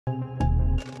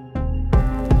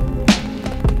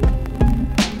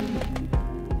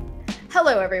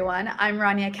Hello, everyone. I'm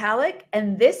Rania Khalek,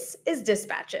 and this is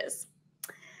Dispatches.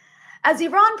 As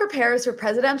Iran prepares for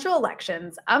presidential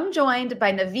elections, I'm joined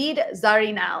by Navid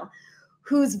Zarrinnal,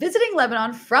 who's visiting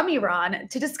Lebanon from Iran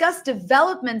to discuss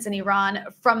developments in Iran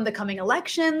from the coming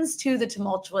elections to the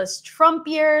tumultuous Trump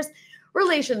years,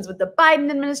 relations with the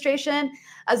Biden administration,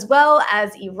 as well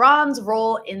as Iran's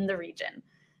role in the region.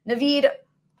 Navid,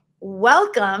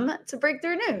 welcome to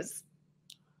Breakthrough News.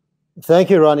 Thank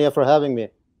you, Rania, for having me.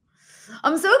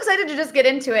 I'm so excited to just get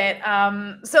into it.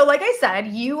 So like I said,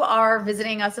 you are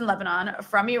visiting us in Lebanon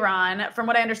from Iran. From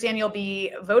what I understand, you'll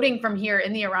be voting from here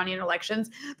in the Iranian elections.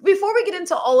 Before we get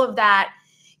into all of that,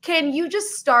 can you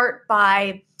just start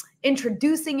by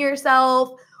introducing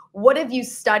yourself? What have you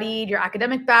studied, your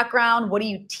academic background? What do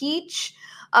you teach?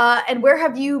 And where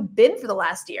have you been for the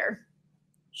last year?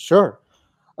 Sure.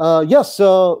 Yes,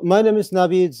 so my name is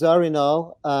Navid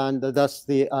Zarrinnal, and that's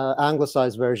the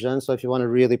anglicized version. So if you want to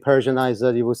really Persianize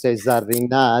it, you would say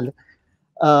Zarrinnal.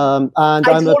 And I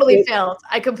totally failed.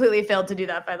 I completely failed to do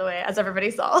that, by the way, as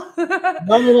everybody saw. No.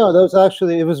 That was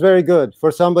actually, it was very good. For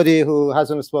somebody who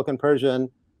hasn't spoken Persian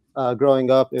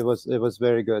growing up, it was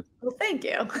very good. Well, thank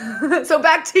you. So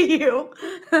back to you.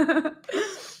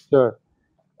 Sure.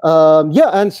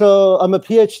 Yeah, and so I'm a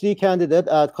PhD candidate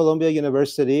at Columbia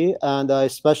University, and I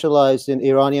specialize in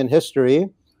Iranian history.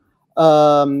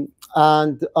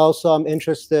 And also I'm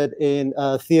interested in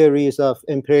theories of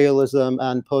imperialism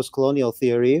and post-colonial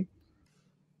theory.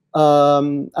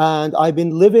 And I've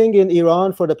been living in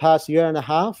Iran for the past year and a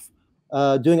half,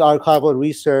 doing archival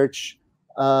research,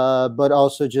 but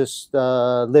also just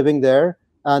living there.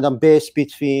 And I'm based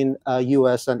between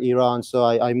US and Iran, so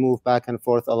I move back and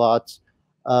forth a lot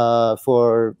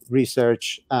for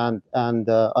research and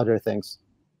other things.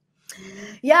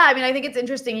 Yeah, I mean, I think it's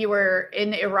interesting you were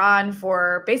in Iran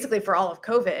for basically for all of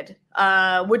COVID,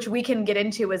 which we can get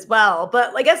into as well.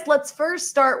 But I guess let's first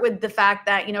start with the fact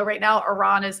that, you know, right now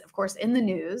Iran is, of course, in the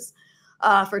news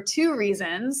for two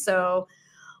reasons. So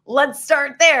let's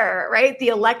start there, right? The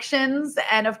elections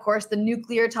and, of course, the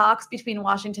nuclear talks between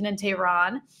Washington and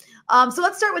Tehran. So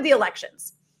let's start with the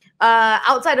elections.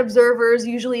 Outside observers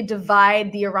usually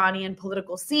divide the Iranian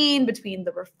political scene between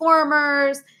the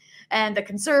reformers and the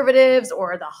conservatives,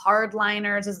 or the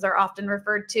hardliners, as they're often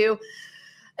referred to.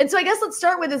 And so I guess let's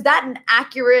start with, is that an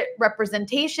accurate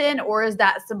representation, or is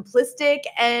that simplistic?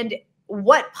 And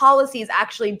what policies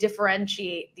actually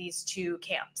differentiate these two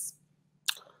camps?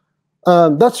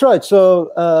 That's right.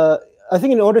 So I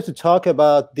think in order to talk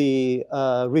about the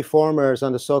reformers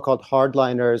and the so-called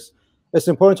hardliners, it's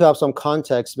important to have some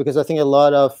context, because I think a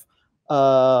lot of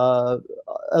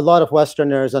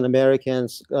Westerners and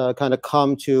Americans kind of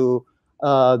come to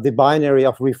the binary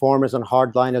of reformers and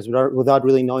hardliners without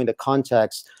really knowing the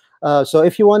context. So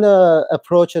if you want to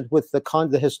approach it with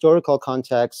the historical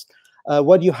context,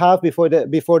 what you have before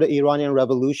the Iranian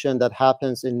Revolution that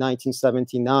happens in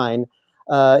 1979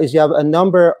 is you have a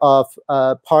number of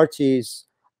parties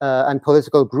and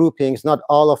political groupings. Not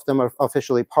all of them are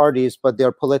officially parties, but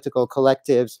they're political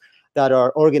collectives that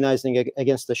are organizing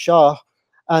against the Shah.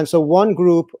 And so one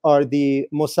group are the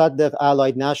Mossadegh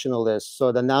allied nationalists,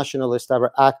 so the nationalists that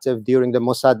were active during the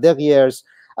Mossadegh years.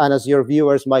 And as your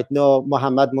viewers might know,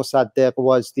 Mohammad Mossadegh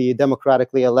was the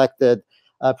democratically elected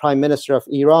prime minister of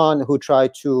Iran, who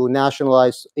tried to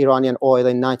nationalize Iranian oil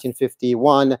in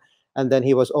 1951. And then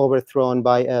he was overthrown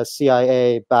by a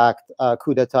CIA-backed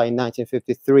coup d'etat in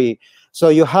 1953. So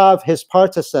you have his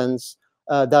partisans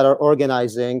that are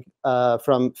organizing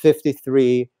from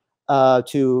 53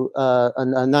 to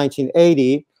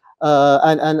 1980.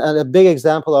 And a big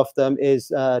example of them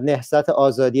is Nehzat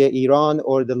Azadi Iran,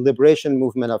 or the Liberation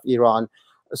Movement of Iran.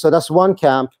 So that's one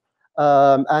camp.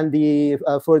 And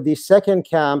for the second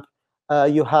camp,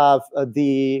 you have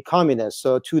the communists.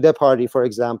 So Tudeh Party, for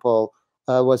example,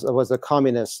 was a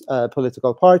communist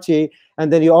political party.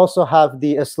 And then you also have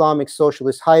the Islamic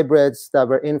socialist hybrids that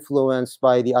were influenced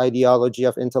by the ideology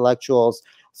of intellectuals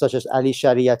such as Ali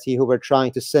Shariati, who were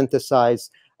trying to synthesize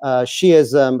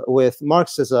Shiism with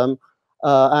Marxism.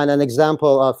 And an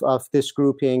example of this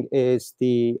grouping is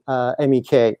the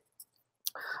MEK.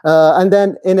 And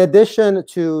then in addition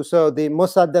to, so the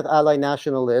Mossadegh ally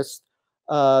nationalists,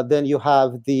 then you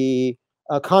have the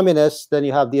communists, then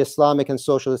you have the Islamic and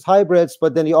socialist hybrids,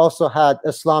 but then you also had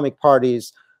Islamic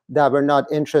parties that were not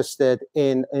interested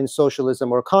in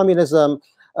socialism or communism.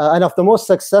 And of the most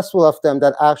successful of them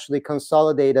that actually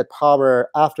consolidated power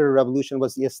after the revolution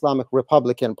was the Islamic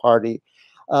Republican Party.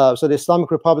 So the Islamic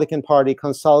Republican Party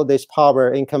consolidates power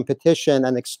in competition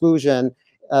and exclusion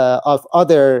of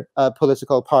other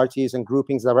political parties and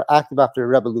groupings that were active after the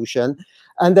revolution.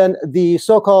 And then the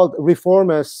so-called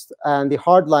reformists and the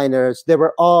hardliners, they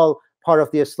were all part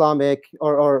of the Islamic,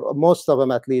 or most of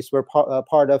them at least, were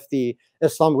part of the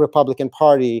Islamic Republican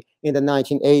Party in the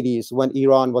 1980s when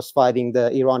Iran was fighting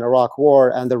the Iran-Iraq War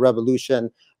and the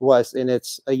revolution was in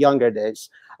its younger days.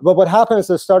 But what happens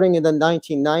is starting in the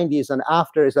 1990s and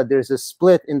after is that there's a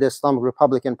split in the Islamic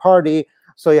Republican Party.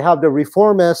 So you have the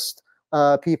reformist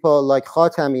people like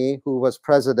Khatami, who was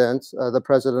the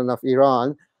president of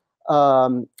Iran,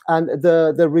 and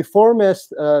the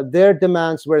reformists, their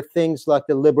demands were things like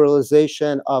the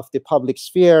liberalization of the public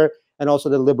sphere and also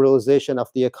the liberalization of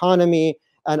the economy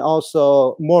and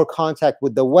also more contact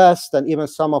with the West. And even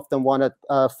some of them wanted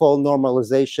full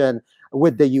normalization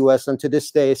with the US, and to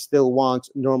this day still want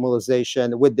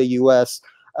normalization with the US.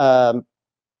 So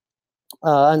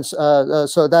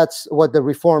that's what the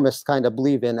reformists kind of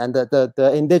believe in. And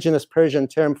the indigenous Persian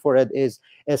term for it is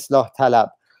Islah Talab.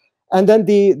 And then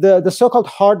the so-called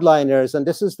hardliners, and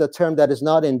this is the term that is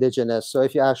not indigenous. So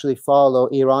if you actually follow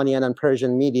Iranian and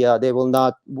Persian media, they will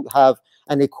not have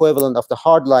an equivalent of the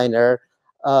hardliner,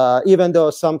 even though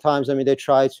sometimes, I mean, they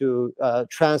try to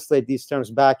translate these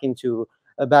terms back into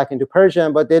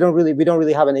Persian, but we don't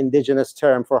really have an indigenous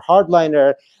term for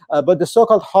hardliner. But the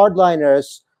so-called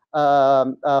hardliners,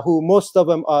 who most of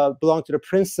them belong to the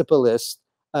principalist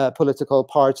political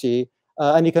party,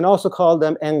 and you can also call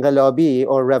them enqelabi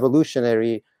or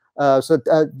revolutionary. So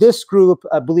this group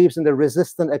believes in the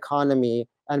resistant economy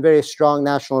and very strong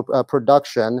national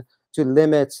production to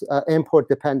limit import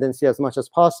dependency as much as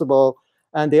possible.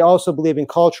 And they also believe in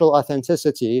cultural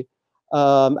authenticity.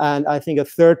 And I think a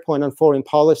third point on foreign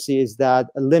policy is that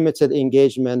a limited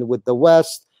engagement with the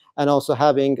West and also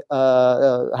having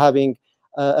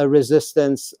a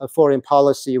resistance foreign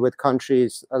policy with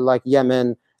countries like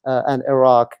Yemen and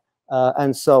Iraq.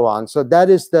 And so on. So that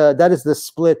is the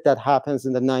split that happens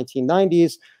in the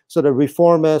 1990s. So the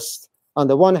reformists on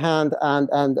the one hand, and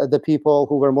the people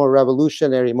who were more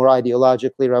revolutionary, more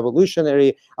ideologically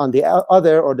revolutionary on the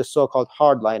other, or the so-called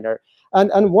hardliner.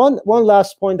 And one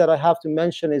last point that I have to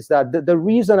mention is that the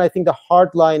reason I think the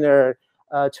hardliner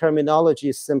terminology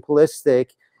is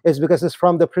simplistic is because it's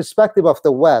from the perspective of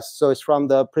the West. So it's from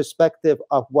the perspective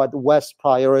of what West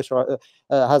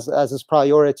has as its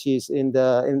priorities in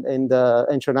the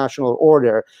international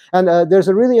order. And there's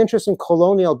a really interesting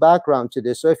colonial background to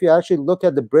this. So if you actually look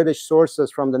at the British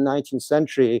sources from the 19th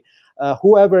century,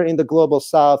 whoever in the global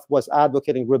South was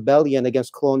advocating rebellion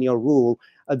against colonial rule,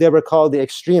 they were called the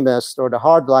extremists or the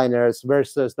hardliners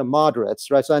versus the moderates,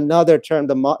 right? So another term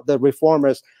the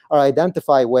reformers are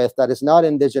identified with that is not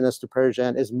indigenous to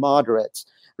Persian is moderates,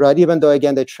 right? Even though,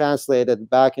 again, they translated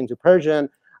back into Persian.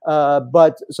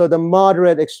 But so the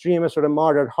moderate extremist or the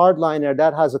moderate hardliner,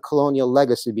 that has a colonial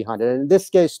legacy behind it. And in this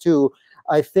case, too,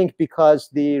 I think because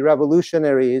the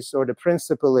revolutionaries or the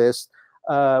principalists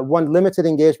want limited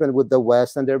engagement with the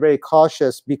West, and they're very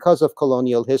cautious because of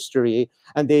colonial history,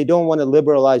 and they don't want to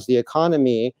liberalize the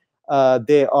economy,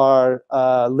 they are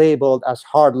labeled as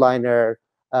hardliner,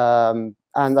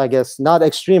 and I guess not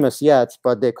extremists yet,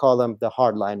 but they call them the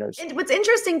hardliners. And what's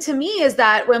interesting to me is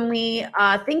that when we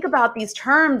think about these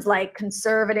terms like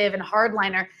conservative and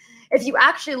hardliner, if you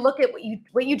actually look at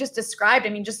what you just described, I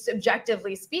mean, just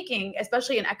objectively speaking,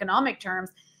 especially in economic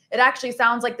terms, it actually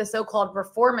sounds like the so-called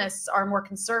reformists are more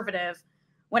conservative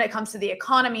when it comes to the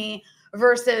economy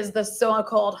versus the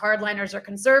so-called hardliners or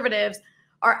conservatives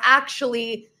are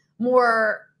actually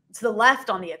more to the left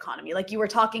on the economy. Like you were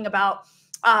talking about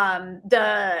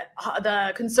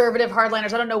the conservative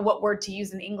hardliners. I don't know what word to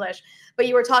use in English, but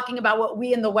you were talking about what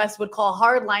we in the West would call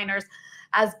hardliners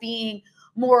as being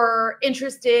more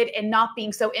interested in not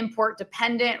being so import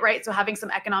dependent, right? So having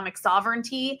some economic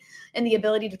sovereignty and the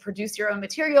ability to produce your own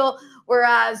material.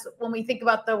 Whereas when we think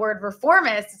about the word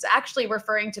reformist, it's actually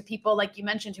referring to people like you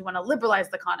mentioned who want to liberalize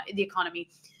the economy.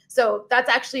 So that's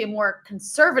actually a more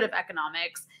conservative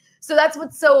economics. So that's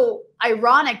what's so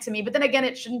ironic to me. But then again,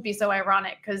 it shouldn't be so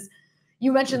ironic because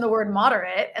you mentioned the word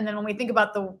moderate. And then when we think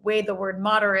about the way the word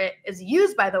moderate is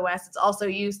used by the West, it's also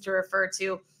used to refer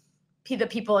to the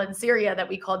people in Syria that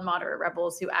we called moderate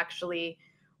rebels who actually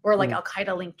were like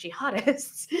Al-Qaeda linked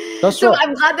jihadists. That's so right.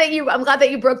 I'm glad that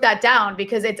you broke that down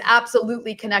because it's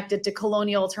absolutely connected to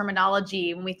colonial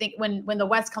terminology. When we think when the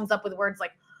West comes up with words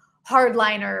like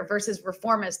hardliner versus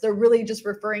reformist, they're really just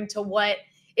referring to what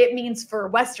it means for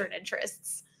Western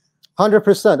interests.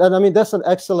 100%. And I mean, that's an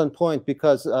excellent point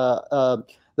because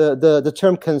the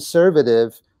term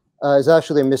conservative is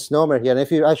actually a misnomer here. And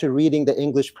if you're actually reading the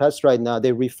English press right now,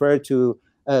 they refer to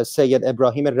Sayyid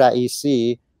Ibrahim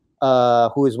Ra'isi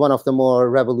who is one of the more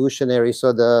revolutionary.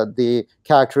 So the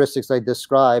characteristics I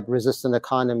described, resistant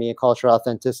economy, cultural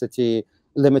authenticity,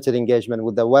 limited engagement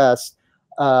with the West,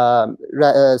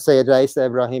 Sayyid Raisa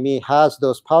Ibrahimi has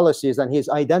those policies, and he's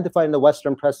identified in the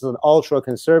Western press as an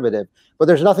ultra-conservative. But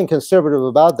there's nothing conservative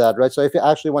about that, right? So if you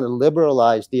actually want to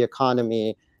liberalize the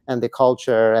economy and the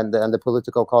culture and the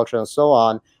political culture and so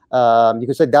on, you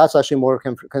could say that's actually more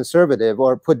conservative.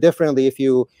 Or put differently, if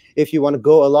you want to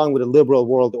go along with a liberal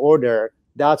world order,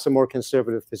 that's a more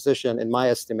conservative position in my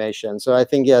estimation. So I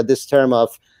think, yeah, this term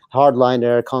of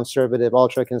hardliner, conservative,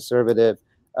 ultra-conservative,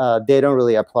 they don't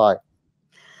really apply.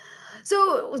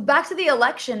 So back to the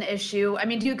election issue. I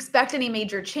mean, do you expect any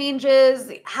major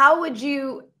changes? How would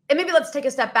you, and maybe let's take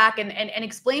a step back and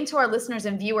explain to our listeners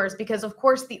and viewers, because of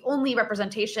course the only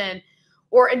representation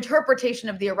or interpretation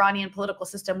of the Iranian political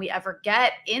system we ever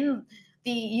get in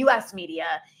the US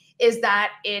media is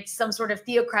that it's some sort of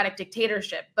theocratic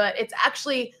dictatorship, but it's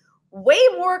actually way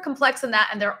more complex than that.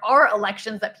 And there are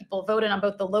elections that people vote in on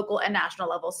both the local and national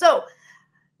level. So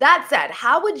that said,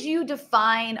 how would you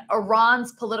define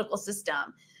Iran's political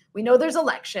system? We know there's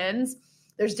elections,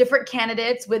 there's different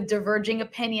candidates with diverging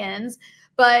opinions,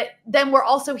 but then we're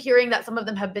also hearing that some of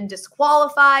them have been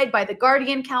disqualified by the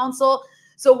Guardian Council.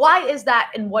 So why is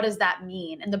that, and what does that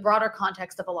mean in the broader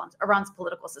context of Iran's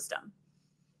political system?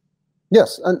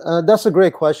 Yes, and that's a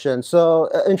great question. So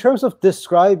in terms of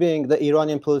describing the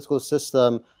Iranian political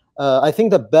system, I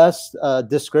think the best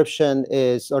description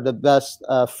is, or the best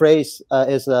phrase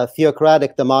is a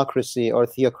theocratic democracy or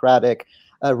theocratic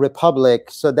republic.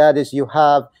 So that is, you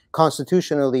have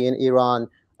constitutionally in Iran,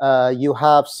 you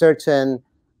have certain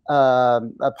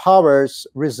powers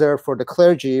reserved for the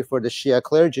clergy, for the Shia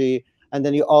clergy, and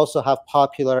then you also have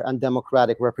popular and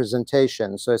democratic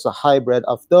representation. So it's a hybrid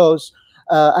of those.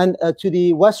 And to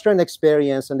the Western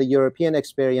experience and the European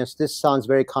experience, this sounds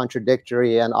very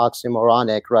contradictory and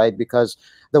oxymoronic, right? Because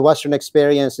the Western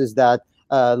experience is that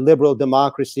liberal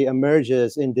democracy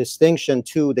emerges in distinction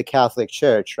to the Catholic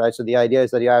Church, right? So the idea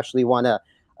is that you actually want to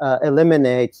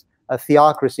eliminate a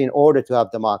theocracy in order to have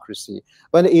democracy.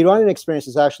 But the Iranian experience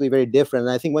is actually very different.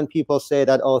 And I think when people say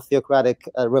that, oh, theocratic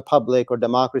republic or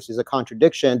democracy is a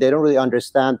contradiction, they don't really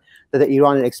understand that the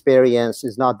Iranian experience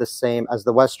is not the same as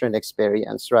the Western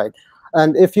experience, right?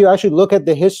 And if you actually look at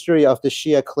the history of the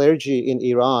Shia clergy in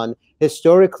Iran,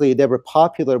 historically, they were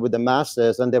popular with the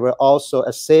masses, and they were also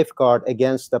a safeguard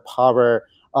against the power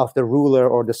of the ruler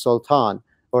or the sultan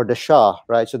or the Shah,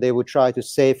 right? So they would try to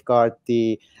safeguard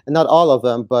not all of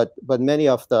them, but many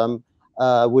of them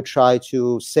would try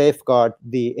to safeguard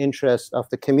the interest of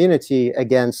the community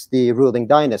against the ruling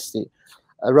dynasty,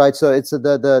 right? So it's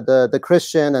the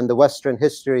Christian and the Western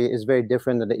history is very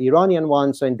different than the Iranian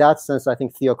one. So in that sense, I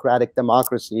think theocratic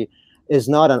democracy is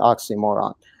not an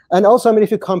oxymoron. And also, I mean,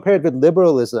 if you compare it with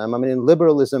liberalism, I mean, in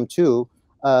liberalism too,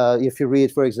 if you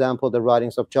read, for example, the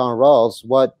writings of John Rawls,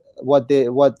 what the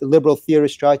liberal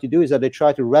theorists try to do is that they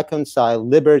try to reconcile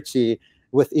liberty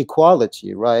with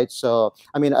equality, right? So,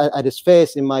 I mean, at its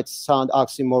face, it might sound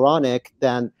oxymoronic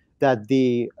then that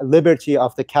the liberty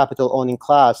of the capital-owning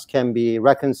class can be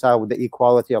reconciled with the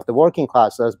equality of the working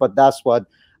classes, but that's what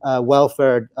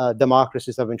welfare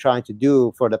democracies have been trying to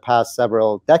do for the past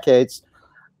several decades.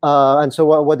 And so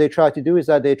what they try to do is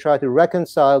that they try to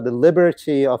reconcile the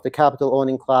liberty of the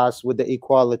capital-owning class with the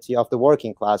equality of the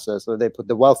working classes. So they put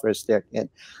the welfare state in.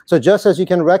 So just as you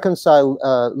can reconcile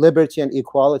liberty and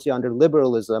equality under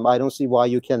liberalism, I don't see why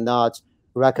you cannot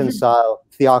reconcile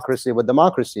theocracy with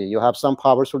democracy. You have some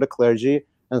powers for the clergy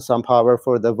and some power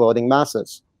for the voting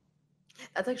masses.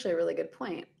 That's actually a really good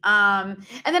point. And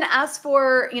then as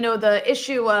for, the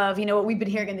issue of, what we've been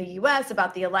hearing in the US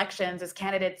about the elections is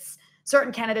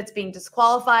certain candidates being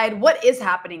disqualified. What is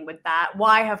happening with that?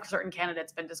 Why have certain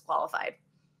candidates been disqualified?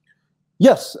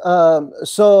 Yes. There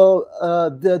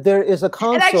is a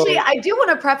council. And actually, I do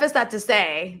want to preface that to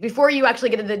say, before you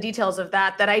actually get into the details of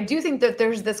that I do think that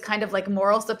there's this kind of like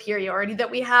moral superiority that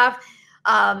we have,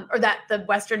 or that the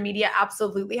Western media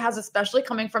absolutely has, especially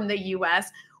coming from the US,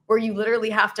 where you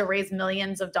literally have to raise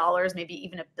millions of dollars, maybe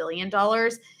even $1 billion to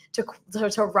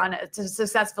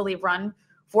successfully run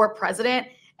for president.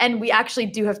 And we actually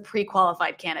do have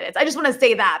pre-qualified candidates. I just want to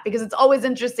say that because it's always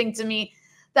interesting to me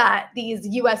that these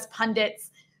US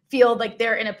pundits feel like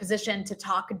they're in a position to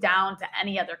talk down to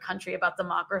any other country about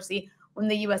democracy when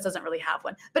the US doesn't really have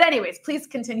one. But anyways, please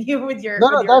continue with your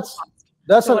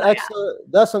that's an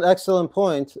excellent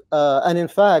point. And in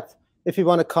fact, if you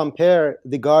want to compare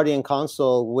the Guardian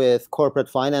Council with corporate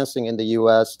financing in the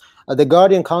US, the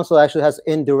Guardian Council actually has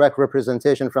indirect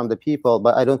representation from the people,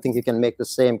 but I don't think you can make the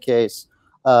same case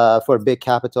for big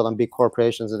capital and big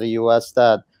corporations in the US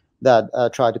that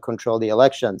that try to control the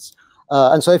elections.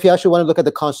 And so if you actually want to look at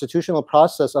the constitutional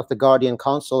process of the Guardian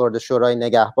Council or the Shorai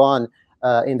Negahban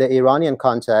in the Iranian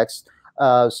context,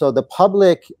 so the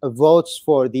public votes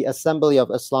for the Assembly of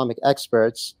Islamic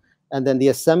Experts, and then the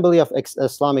Assembly of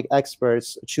Islamic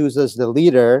Experts chooses the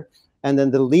leader, and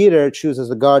then the leader chooses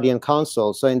the Guardian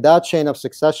Council. So in that chain of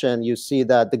succession, you see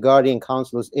that the Guardian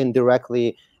Council is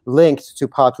indirectly linked to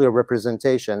popular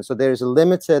representation. So there's a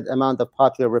limited amount of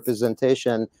popular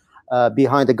representation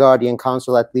behind the Guardian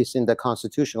Council, at least in the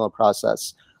constitutional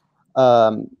process.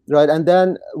 Right, and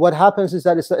then what happens is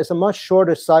that it's a much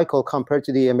shorter cycle compared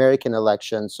to the American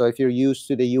elections. So if you're used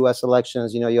to the U.S.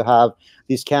 elections, you have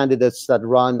these candidates that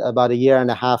run about a year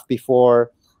and a half before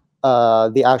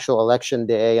the actual election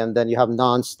day, and then you have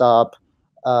nonstop,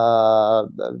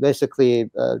 basically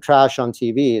trash on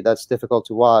TV that's difficult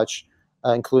to watch,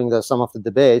 including some of the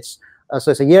debates.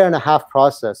 So it's a year and a half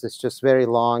process. It's just very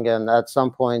long, and at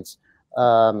some point,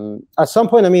 I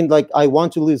mean, like, I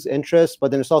want to lose interest,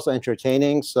 but then it's also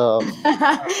entertaining. So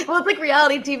well, it's like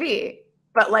reality TV,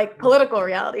 but like political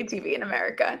reality TV in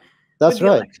America. That's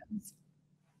right.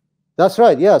 That's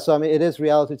right. Yeah. So I mean, it is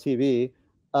reality TV.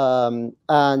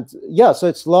 And yeah, so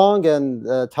it's long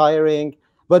and tiring,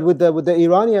 but with the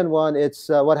Iranian one, it's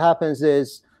what happens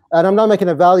is, and I'm not making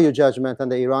a value judgment on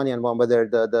the Iranian one, whether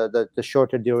the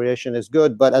shorter duration is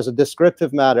good, but as a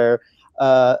descriptive matter,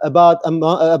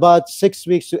 about 6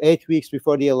 weeks to 8 weeks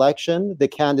before the election, the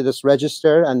candidates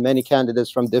register, and many candidates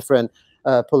from different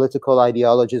political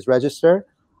ideologies register.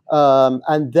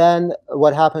 And then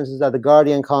what happens is that the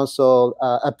Guardian Council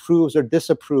approves or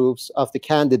disapproves of the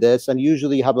candidates, and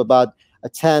usually you have about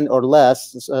 10 or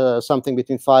less, something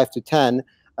between 5 to 10,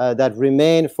 that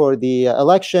remain for the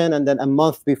election. And then a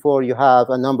month before, you have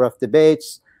a number of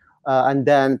debates, and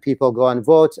then people go and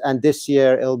vote. And this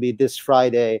year, it'll be this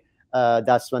Friday.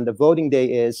 That's when the voting day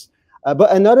is.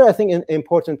 But another, I think,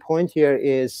 important point here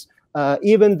is,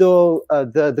 even though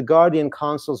the Guardian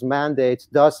Council's mandate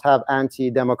does have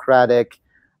anti-democratic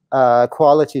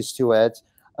qualities to it,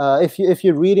 if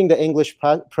you're reading the English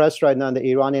press right now in the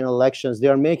Iranian elections, they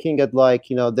are making it like,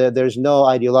 there's no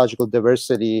ideological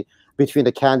diversity between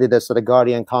the candidates that the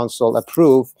Guardian Council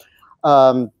approve.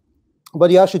 But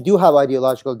you actually do have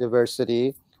ideological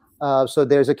diversity. So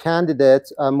there's a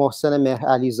candidate, Mohsen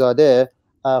Alizadeh,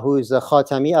 who is a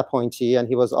Khatami appointee, and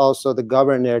he was also the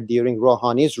governor during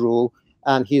Rouhani's rule,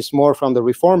 and he's more from the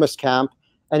reformist camp.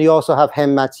 And you also have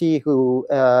Hemmati, who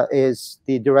is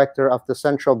the director of the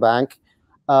central bank,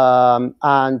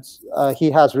 and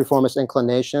he has reformist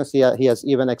inclinations. He has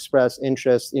even expressed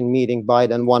interest in meeting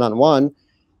Biden one-on-one,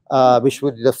 which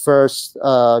would be the first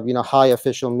high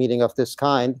official meeting of this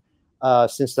kind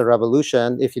since the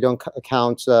revolution, if you don't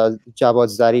count Javad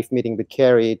Zarif meeting with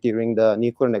Kerry during the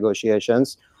nuclear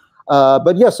negotiations.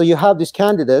 But yeah, so you have these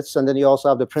candidates, and then you also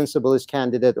have the principalist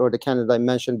candidate, or the candidate I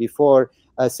mentioned before,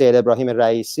 Sayyid Ibrahim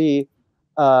Raisi,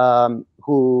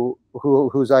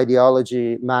 whose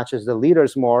ideology matches the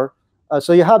leaders more.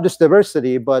 So you have this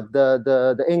diversity, but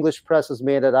the English press has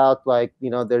made it out like,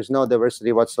 there's no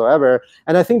diversity whatsoever.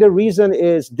 And I think the reason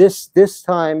is this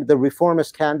time the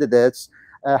reformist candidates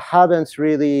haven't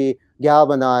really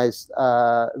galvanized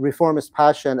reformist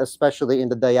passion, especially in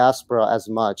the diaspora, as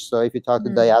much. So if you talk to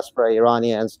diaspora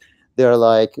Iranians, they're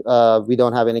like, we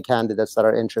don't have any candidates that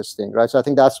are interesting, right? So I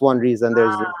think that's one reason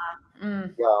there's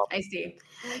I see.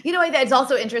 It's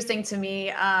also interesting to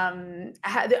me,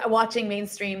 watching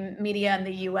mainstream media in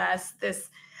the US,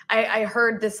 I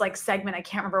heard this like segment, I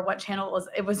can't remember what channel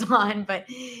it was on, but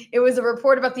it was a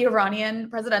report about the Iranian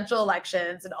presidential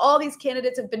elections, and all these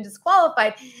candidates have been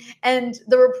disqualified. And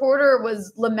the reporter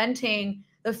was lamenting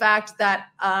the fact that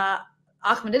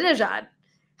Ahmadinejad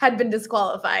had been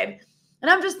disqualified. And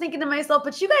I'm just thinking to myself,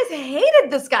 but you guys hated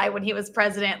this guy when he was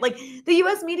president. Like, the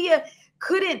US media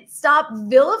couldn't stop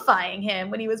vilifying him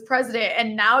when he was president,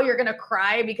 and now you're going to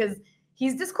cry because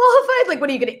he's disqualified? Like, what,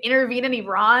 are you going to intervene in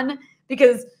Iran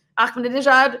because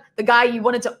Ahmadinejad, the guy you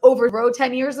wanted to overthrow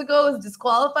 10 years ago, is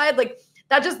disqualified? Like,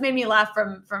 that just made me laugh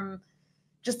from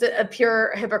just a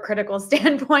pure hypocritical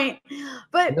standpoint.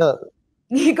 But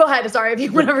go ahead. Sorry if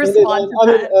you want to respond to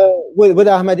that. With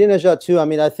Ahmadinejad too, I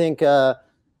mean, I think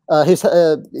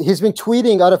he's been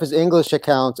tweeting out of his English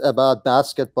account about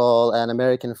basketball and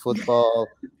American football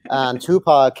and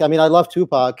Tupac. I mean, I love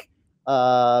Tupac,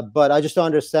 but I just don't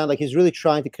understand. Like, he's really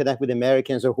trying to connect with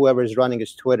Americans or whoever is running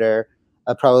his Twitter,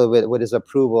 probably with his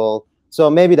approval. So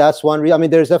maybe that's one reason. I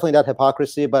mean, there's definitely that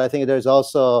hypocrisy, but I think there's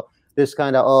also this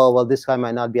kind of, oh, well, this guy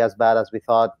might not be as bad as we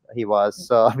thought he was.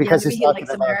 So because he likes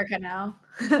America now.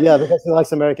 Yeah, because he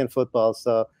likes American football.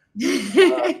 So.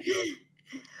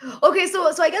 Okay,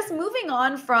 so I guess moving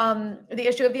on from the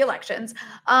issue of the elections,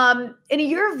 in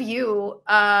your view,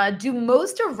 do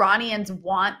most Iranians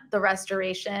want the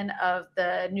restoration of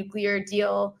the nuclear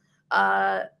deal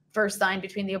first signed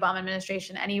between the Obama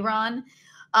administration and Iran?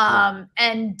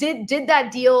 And did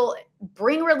that deal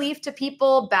bring relief to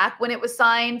people back when it was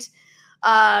signed?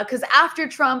 Because after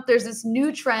Trump, there's this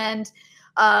new trend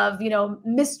of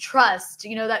mistrust.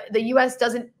 That the U.S.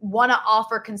 doesn't want to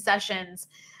offer concessions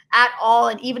at all,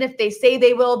 and even if they say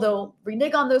they will, they'll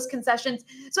renege on those concessions.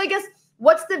 So I guess,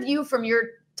 what's the view from your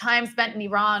time spent in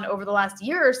Iran over the last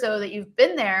year or so that you've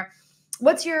been there?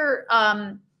 What's your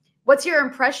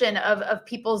impression of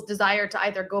people's desire to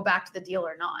either go back to the deal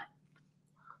or not?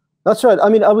 That's right. I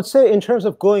mean, I would say in terms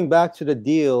of going back to the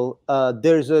deal,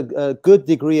 there's a good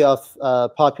degree of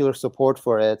popular support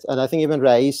for it. And I think even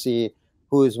Raisi,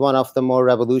 who is one of the more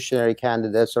revolutionary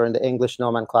candidates, or in the English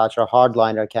nomenclature,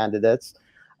 hardliner candidates,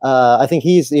 I think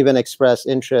he's even expressed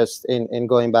interest in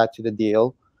going back to the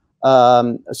deal.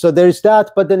 So there's that,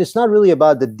 but then it's not really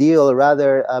about the deal.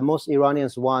 Rather, most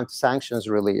Iranians want sanctions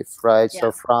relief, right? Yeah.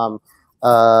 So from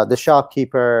the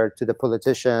shopkeeper to the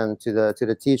politician to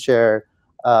the teacher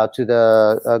to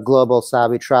the global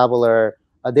savvy traveler,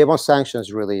 they want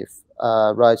sanctions relief,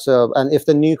 right? So, and if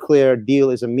the nuclear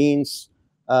deal is a means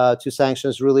to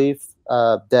sanctions relief,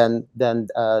 then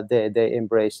they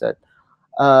embrace it.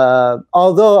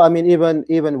 Although, I mean,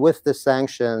 even with the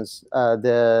sanctions,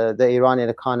 the Iranian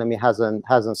economy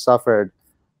hasn't suffered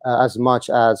as much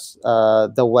as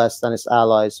the West and its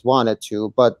allies wanted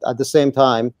to. But at the same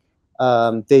time,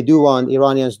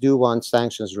 Iranians do want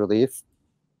sanctions relief.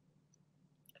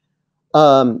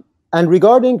 And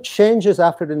regarding changes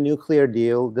after the nuclear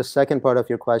deal, the second part of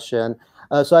your question.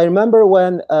 So I remember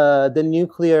when the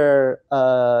nuclear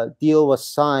deal was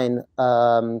signed.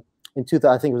 I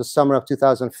think it was the summer of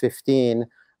 2015.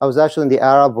 I was actually in the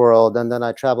Arab world, and then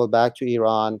I traveled back to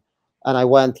Iran, and I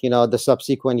went, the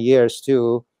subsequent years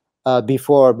too,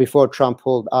 before Trump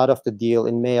pulled out of the deal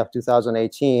in May of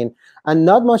 2018, and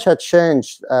not much had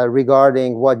changed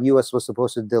regarding what U.S. was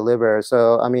supposed to deliver.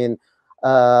 So, I mean,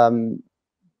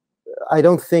 I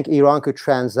don't think Iran could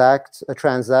transact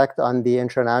on the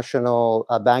international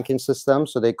banking system,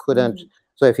 so they couldn't. Mm-hmm.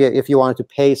 So if you wanted to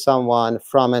pay someone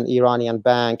from an Iranian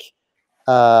bank,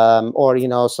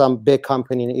 or some big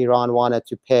company in Iran wanted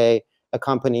to pay a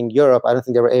company in Europe, I don't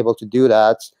think they were able to do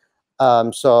that.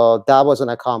 So that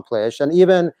wasn't accomplished. And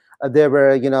even there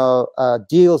were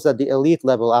deals at the elite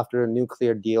level after a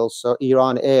nuclear deal. So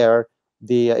Iran Air,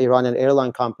 the Iranian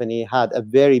airline company, had a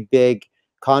very big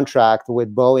contract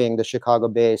with Boeing, the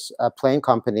Chicago-based plane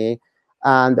company,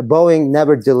 and Boeing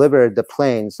never delivered the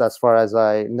planes, as far as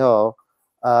I know.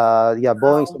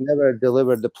 Boeing never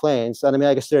delivered the planes, and I mean,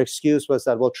 I guess their excuse was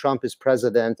that, well, Trump is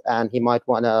president and he might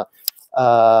want to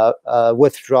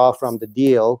withdraw from the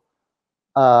deal,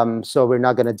 so we're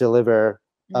not going to deliver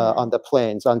on the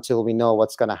planes until we know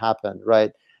what's going to happen,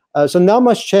 right? So not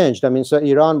much changed. I mean, so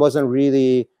Iran wasn't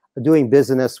really doing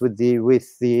business with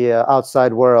the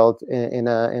outside world in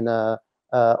a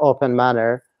open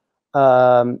manner.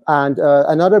 And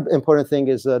another important thing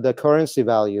is the currency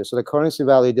value. So the currency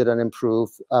value didn't improve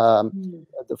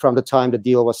from the time the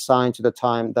deal was signed to the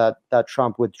time that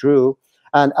Trump withdrew.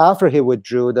 And after he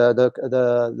withdrew,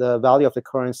 the value of the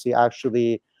currency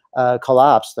actually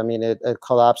collapsed. I mean, it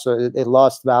collapsed. So it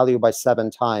lost value by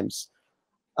 7 times.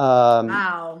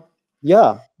 Wow.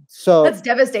 Yeah. So that's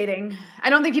devastating. I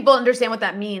don't think people understand what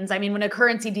that means. I mean, when a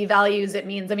currency devalues, it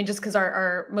means, I mean, just because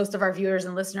our most of our viewers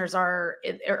and listeners are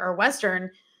Western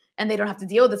and they don't have to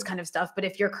deal with this kind of stuff. But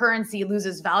if your currency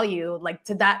loses value, like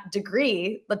to that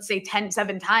degree, let's say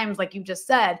 7 times, like you just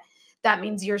said, that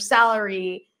means your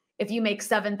salary, if you make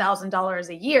 $7,000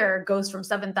 a year, goes from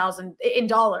 $7,000 in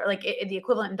dollar, like the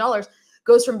equivalent in dollars,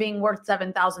 goes from being worth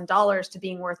 $7,000 to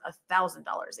being worth $1,000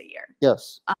 a year.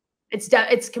 Yes.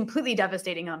 It's completely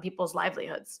devastating on people's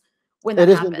livelihoods when that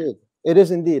happens. Indeed. It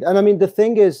is indeed. And I mean, the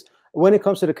thing is, when it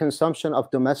comes to the consumption of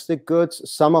domestic goods,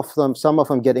 some of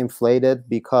them get inflated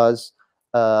because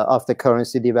of the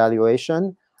currency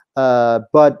devaluation.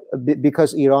 But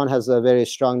because Iran has a very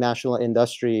strong national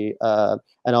industry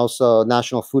and also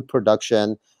national food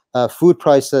production, food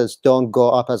prices don't go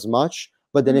up as much.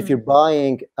 But then if you're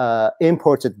buying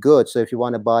imported goods, so if you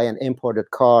want to buy an imported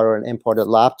car or an imported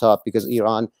laptop, because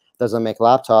Iran doesn't make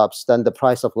laptops, then the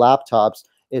price of laptops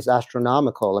is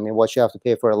astronomical. I mean, what you have to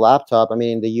pay for a laptop, I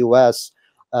mean, in the US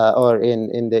or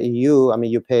in the EU, I mean,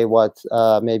 you pay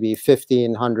maybe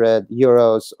 1,500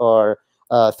 euros or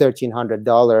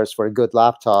 $1,300 for a good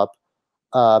laptop.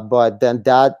 But then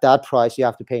that price you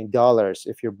have to pay in dollars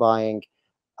if you're buying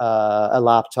a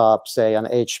laptop, say an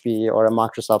HP or a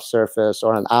Microsoft Surface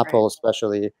or an Apple,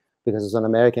 especially because it's an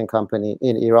American company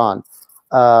in Iran.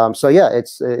 So yeah,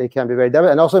 it can be very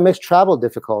difficult, and also it makes travel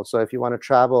difficult. So if you want to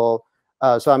travel,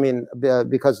 so I mean,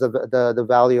 because the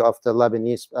value of the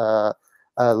Lebanese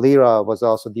lira was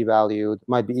also devalued, it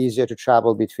might be easier to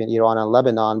travel between Iran and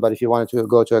Lebanon. But if you wanted to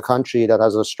go to a country that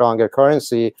has a stronger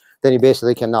currency, then you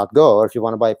basically cannot go. Or if you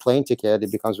want to buy a plane ticket,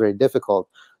 it becomes very difficult.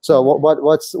 So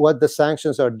what the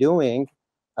sanctions are doing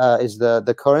is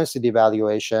the currency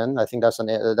devaluation. I think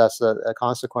that's a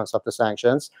consequence of the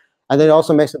sanctions. And then it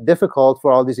also makes it difficult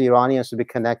for all these Iranians to be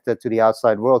connected to the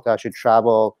outside world, to actually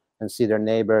travel and see their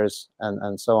neighbors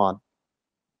and so on.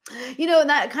 You know, and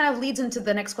that kind of leads into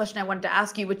the next question I wanted to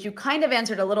ask you, which you kind of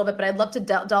answered a little bit, but I'd love to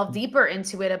delve deeper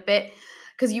into it a bit,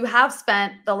 because you have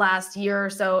spent the last year or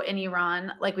so in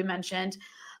Iran, like we mentioned.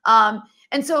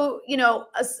 And so, you know,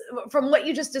 from what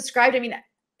you just described, I mean,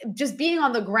 just being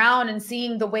on the ground and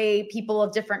seeing the way people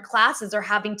of different classes are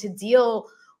having to deal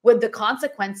with the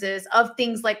consequences of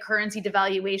things like currency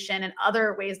devaluation and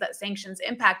other ways that sanctions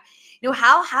impact, you know,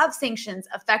 how have sanctions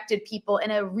affected people in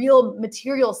a real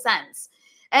material sense?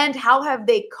 And how have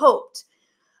they coped?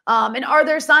 And are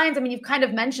there signs, I mean, you've kind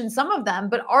of mentioned some of them,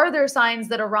 but are there signs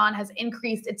that Iran has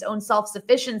increased its own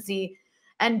self-sufficiency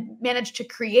and managed to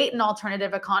create an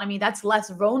alternative economy that's less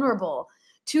vulnerable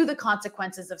to the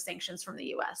consequences of sanctions from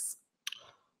the US?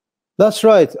 That's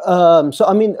right. So,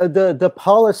 I mean, the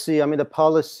policy, the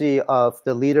policy of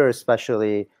the leader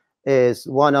especially is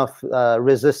one of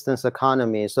resistance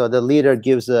economy. So the leader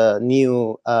gives a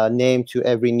new name to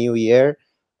every new year.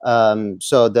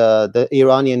 So the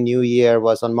Iranian New Year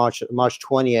was on March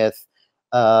 20th.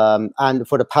 And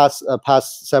for the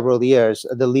past several years,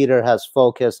 the leader has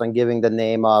focused on giving the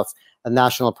name of a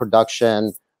national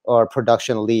production or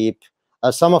production leap.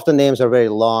 Some of the names are very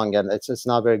long, and it's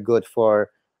not very good for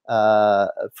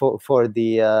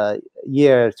the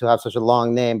year to have such a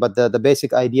long name. But the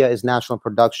basic idea is national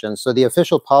production. So the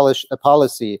official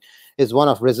policy is one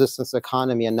of resistance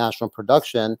economy and national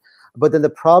production. But then the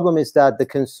problem is that the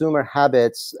consumer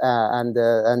habits and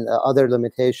other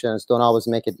limitations don't always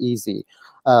make it easy.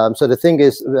 So the thing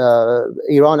is,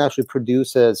 Iran actually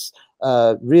produces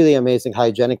really amazing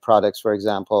hygienic products, for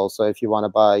example. So if you want to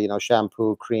buy, you know,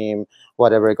 shampoo, cream,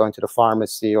 whatever, going to the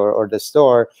pharmacy or the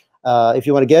store, if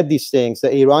you want to get these things,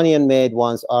 the Iranian-made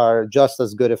ones are just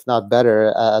as good, if not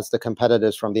better, as the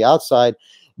competitors from the outside.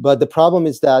 But the problem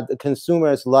is that the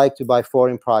consumers like to buy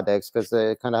foreign products because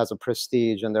it kind of has a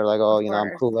prestige, and they're like, oh, you know,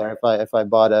 I'm cooler if I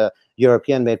bought a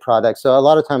European-made product. So a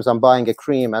lot of times I'm buying a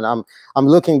cream and I'm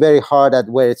looking very hard at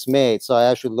where it's made. So I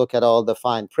actually look at all the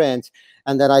fine print,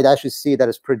 and then I'd actually see that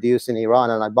it's produced in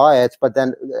Iran, and I buy it. But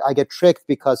then I get tricked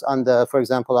because for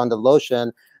example, on the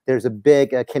lotion, there's a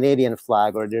big Canadian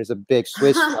flag, or there's a big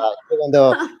Swiss flag, even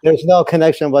though there's no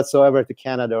connection whatsoever to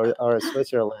Canada or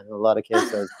Switzerland in a lot of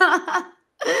cases.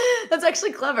 That's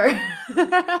actually clever.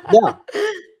 Yeah.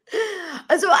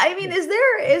 So, I mean, is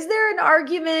there an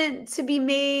argument to be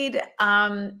made,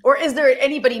 or is there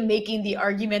anybody making the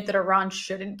argument that Iran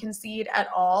shouldn't concede at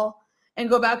all and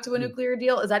go back to a nuclear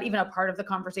deal? Is that even a part of the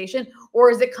conversation,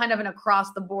 or is it kind of an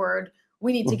across the board,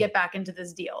 we need to get back into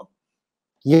this deal?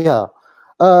 Yeah.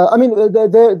 I mean,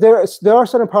 there are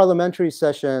certain parliamentary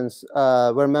sessions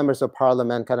where members of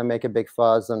parliament kind of make a big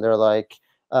fuss, and they're like,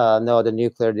 no, the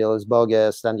nuclear deal is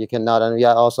bogus, and you cannot. And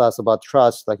yeah, also asked about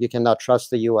trust. Like, you cannot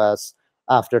trust the U.S.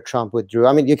 after Trump withdrew.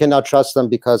 I mean, you cannot trust them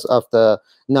because of the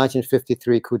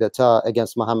 1953 coup d'état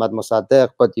against Mohammad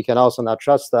Mossadegh, but you can also not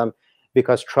trust them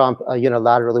because Trump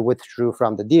unilaterally withdrew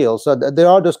from the deal. So there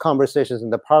are those conversations in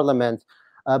the parliament,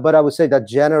 but I would say that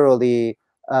generally,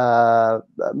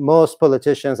 most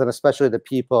politicians, and especially the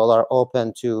people, are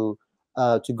open to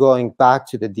going back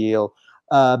to the deal.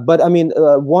 But I mean,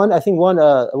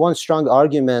 one strong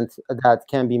argument that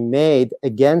can be made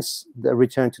against the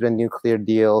return to the nuclear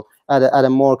deal at a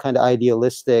more kind of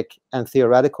idealistic and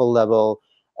theoretical level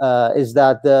is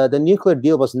that the nuclear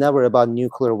deal was never about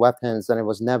nuclear weapons, and it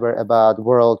was never about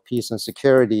world peace and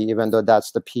security, even though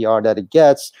that's the PR that it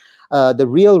gets. The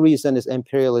real reason is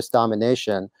imperialist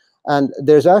domination. And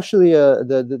there's actually a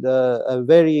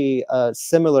very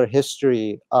similar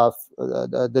history of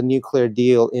the nuclear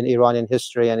deal in Iranian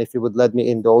history. And if you would let me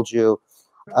indulge you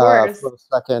for a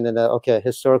second in a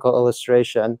historical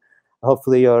illustration,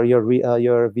 hopefully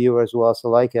your viewers will also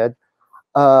like it.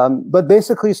 But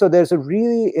basically, so there's a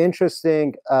really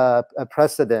interesting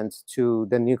precedent to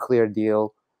the nuclear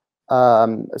deal.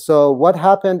 So what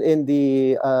happened in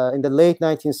the late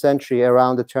 19th century,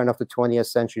 around the turn of the 20th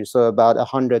century, so about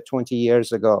 120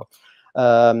 years ago,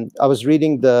 I was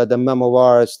reading the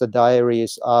memoirs, the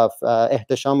diaries of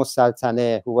Ehtesham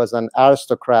al-Saltaneh, who was an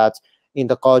aristocrat in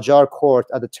the Qajar court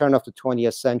at the turn of the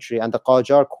 20th century. And the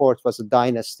Qajar court was a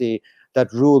dynasty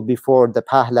that ruled before the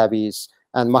Pahlavis.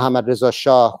 And Muhammad Reza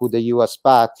Shah, who the US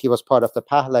backed, he was part of the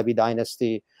Pahlavi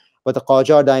dynasty. But the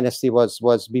Qajar dynasty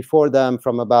was before them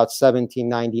from about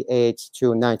 1798 to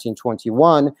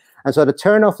 1921. And so at the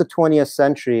turn of the 20th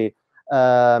century,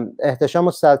 Ehtesham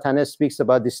al-Saltaneh speaks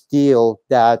about this deal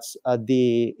that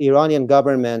the Iranian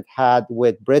government had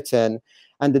with Britain.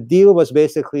 And the deal was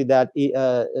basically that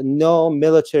no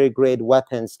military-grade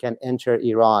weapons can enter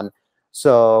Iran.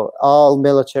 So all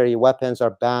military weapons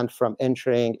are banned from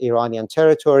entering Iranian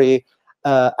territory.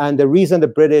 And the reason the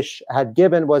British had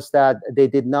given was that they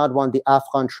did not want the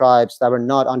Afghan tribes that were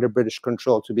not under British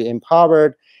control to be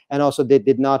empowered. And also they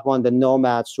did not want the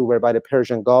nomads who were by the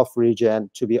Persian Gulf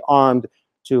region to be armed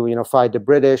to, fight the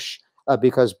British,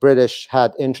 because British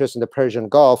had interest in the Persian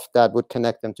Gulf that would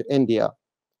connect them to India.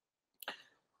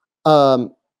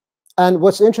 And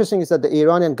what's interesting is that the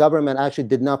Iranian government actually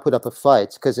did not put up a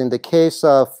fight, because in the case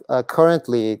of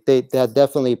currently, they had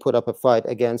definitely put up a fight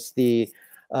against the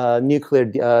nuclear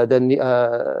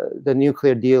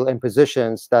deal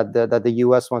impositions that the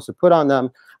U.S. wants to put on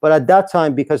them. But at that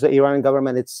time, because the Iranian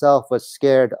government itself was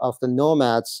scared of the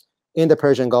nomads in the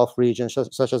Persian Gulf region,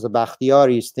 such as the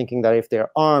Bakhtiaris, thinking that if they're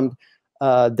armed,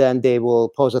 then they will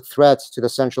pose a threat to the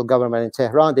central government in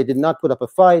Tehran, they did not put up a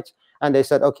fight. And they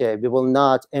said, okay, we will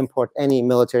not import any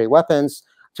military weapons,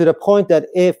 to the point that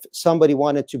if somebody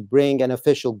wanted to bring an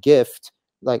official gift,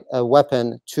 like a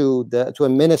weapon, to a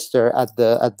minister at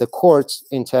the courts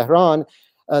in Tehran,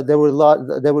 there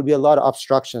would be a lot of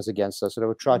obstructions against us. So they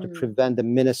would try to prevent the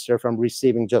minister from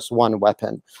receiving just one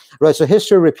weapon, right? So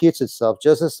history repeats itself.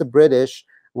 Just as the British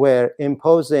were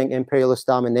imposing imperialist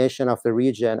domination of the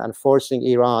region and forcing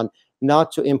Iran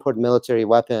not to import military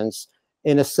weapons,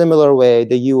 in a similar way,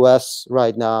 the U.S.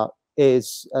 right now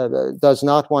does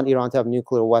not want Iran to have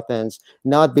nuclear weapons,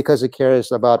 not because it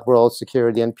cares about world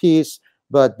security and peace,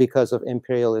 but because of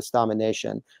imperialist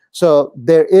domination. So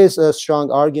there is a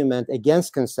strong argument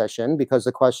against concession, because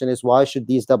the question is, why should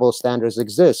these double standards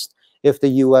exist? If the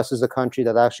U.S. is a country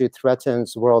that actually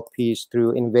threatens world peace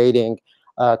through invading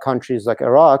countries like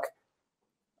Iraq,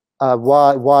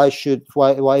 why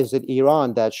is it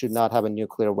Iran that should not have a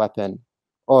nuclear weapon?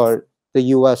 Or the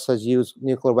U.S. has used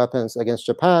nuclear weapons against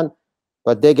Japan,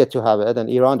 but they get to have it, and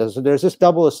Iran does. So there's this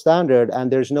double standard, and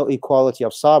there's no equality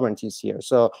of sovereignties here.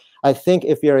 So I think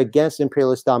if you're against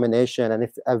imperialist domination, and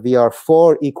if we are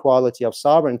for equality of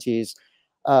sovereignties,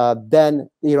 then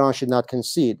Iran should not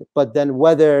concede. But then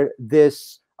whether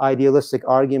this idealistic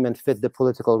argument fit the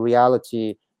political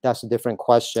reality, that's a different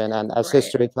question. And as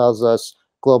history tells us,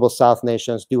 global South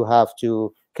nations do have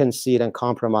to concede and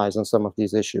compromise on some of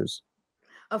these issues.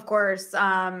 Of course.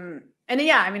 And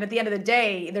yeah, I mean, at the end of the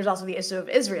day, there's also the issue of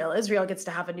Israel. Israel gets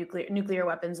to have a nuclear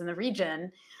weapons in the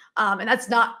region. And that's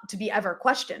not to be ever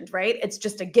questioned, right? It's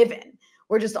just a given.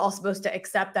 We're just all supposed to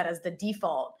accept that as the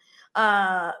default.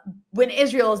 When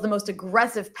Israel is the most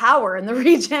aggressive power in the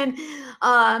region,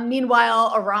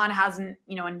 meanwhile, Iran hasn't,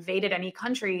 invaded any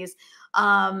countries.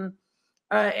 And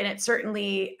it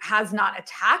certainly has not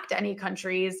attacked any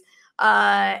countries.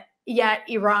 Yet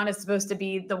Iran is supposed to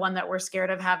be the one that we're scared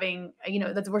of having,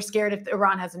 that we're scared if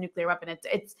Iran has a nuclear weapon.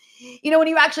 It's when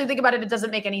you actually think about it, it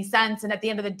doesn't make any sense. And at the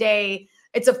end of the day,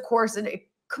 it's, of course, a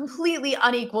completely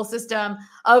unequal system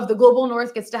of the global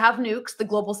North gets to have nukes, the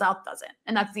global South doesn't.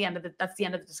 And that's the end of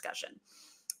the discussion.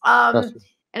 And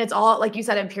it's all, like you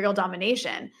said, imperial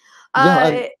domination.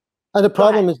 And the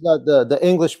problem is that the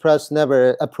English press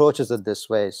never approaches it this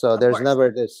way. So there's never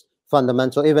this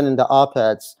fundamental, even in the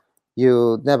op-eds,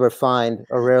 you never find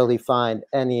or rarely find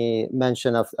any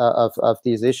mention of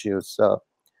these issues. So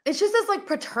it's just this like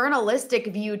paternalistic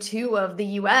view too of the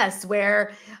U.S.,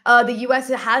 where the U.S.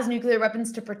 has nuclear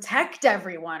weapons to protect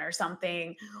everyone or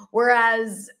something,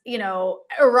 whereas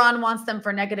Iran wants them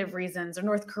for negative reasons, or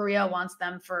North Korea wants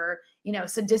them for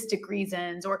sadistic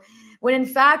reasons, or when in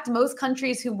fact most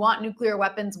countries who want nuclear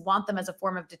weapons want them as a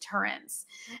form of deterrence.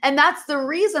 And that's the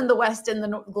reason the West and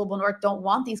the global North don't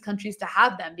want these countries to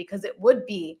have them, because it would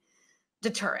be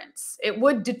deterrence. It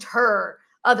would deter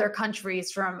other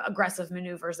countries from aggressive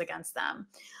maneuvers against them.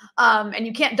 And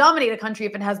you can't dominate a country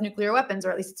if it has nuclear weapons,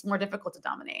 or at least it's more difficult to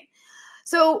dominate.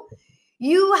 So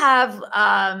you have,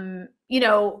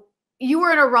 you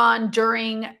were in Iran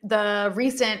during the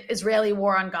recent Israeli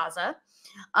war on Gaza.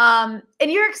 In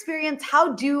your experience,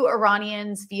 how do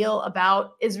Iranians feel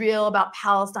about Israel, about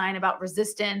Palestine, about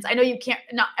resistance? I know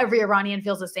not every Iranian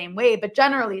feels the same way, but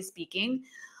generally speaking,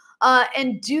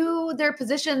 And do their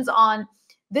positions on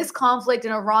this conflict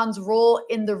and Iran's role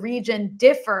in the region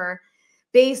differ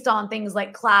based on things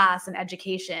like class and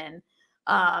education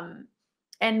and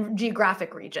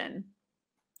geographic region?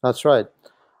 That's right.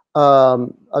 A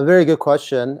very good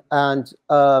question. And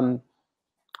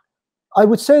I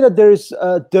would say that there's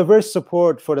diverse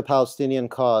support for the Palestinian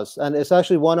cause, and it's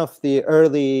actually one of the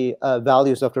early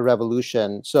values of the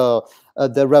revolution. So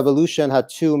the revolution had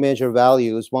two major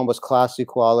values. One was class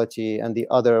equality, and the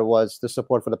other was the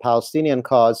support for the Palestinian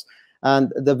cause.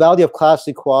 And the value of class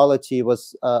equality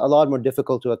was a lot more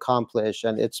difficult to accomplish,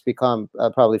 and it's become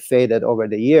probably faded over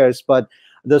the years. But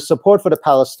the support for the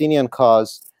Palestinian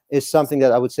cause is something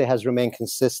that I would say has remained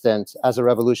consistent as a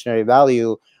revolutionary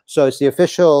value. So it's the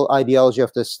official ideology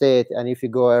of the state. And if you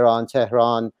go around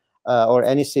Tehran or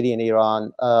any city in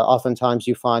Iran, oftentimes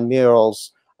you find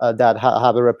murals that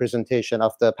have a representation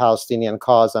of the Palestinian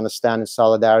cause and a stand in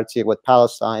solidarity with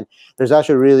Palestine. There's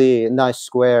actually a really nice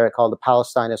square called the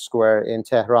Palestine Square in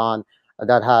Tehran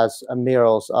that has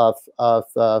murals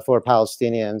for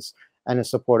Palestinians and in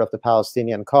support of the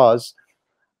Palestinian cause.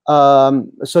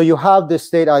 So you have this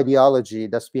state ideology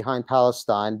that's behind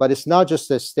Palestine, but it's not just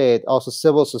the state, also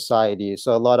civil society.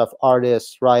 So a lot of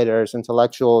artists, writers,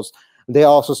 intellectuals, they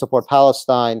also support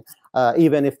Palestine,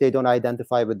 even if they don't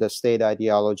identify with the state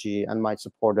ideology and might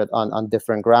support it on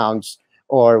different grounds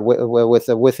or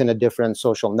within a different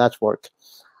social network.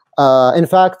 In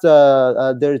fact,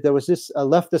 there was this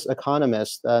leftist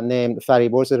economist named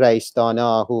Fariborz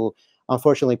Reisdana who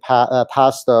unfortunately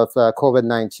passed of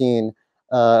COVID-19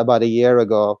 about a year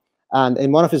ago. And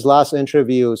in one of his last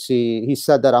interviews, he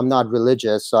said that I'm not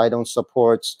religious, so I don't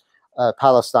support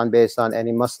Palestine based on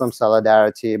any Muslim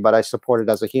solidarity, but I support it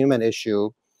as a human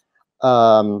issue.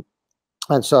 And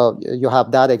so you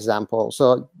have that example.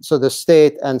 So the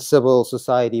state and civil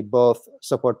society both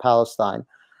support Palestine.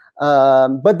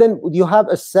 But then you have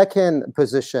a second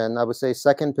position, I would say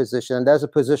second position, there's a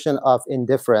position of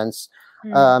indifference.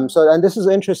 And this is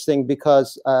interesting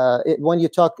because when you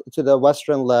talk to the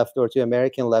Western left or to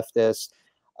American leftists,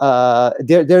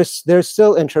 there's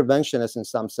still interventionists in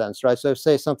some sense, right? So if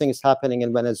say something is happening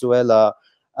in Venezuela,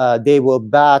 they will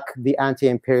back the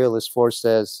anti-imperialist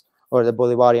forces or the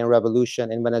Bolivarian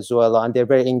revolution in Venezuela, and they're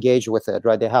very engaged with it,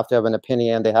 right? They have to have an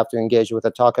opinion, they have to engage with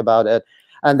it, talk about it.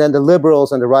 And then the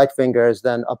liberals and the right-wingers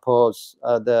then oppose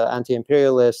the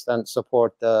anti-imperialists and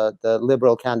support the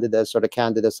liberal candidates or the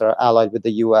candidates that are allied with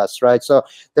the U.S., right? So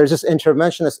there's this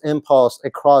interventionist impulse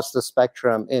across the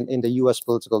spectrum in the U.S.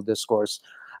 political discourse.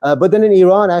 But then in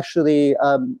Iran, actually,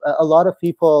 a lot of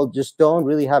people just don't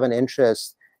really have an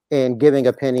interest in giving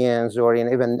opinions or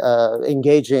in even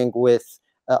engaging with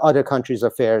other countries'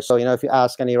 affairs. So, if you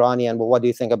ask an Iranian, well, what do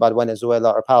you think about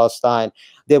Venezuela or Palestine?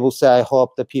 They will say, I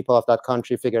hope the people of that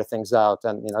country figure things out.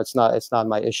 And, it's not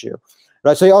my issue.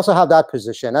 Right. So you also have that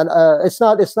position. And it's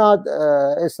not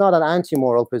an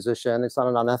anti-moral position. It's not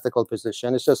an unethical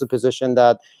position. It's just a position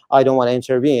that I don't want to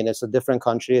intervene. It's a different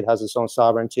country. It has its own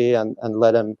sovereignty and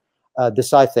let them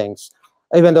decide things.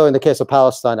 Even though in the case of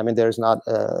Palestine, I mean, there's not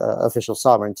official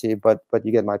sovereignty, but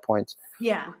you get my point.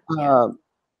 Yeah.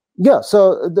 Yeah,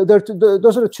 so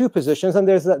those are the two positions, and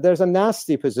there's a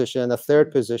nasty position, a third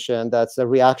position that's a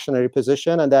reactionary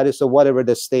position, and that is so whatever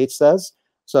the state says.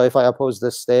 So if I oppose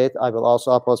the state, I will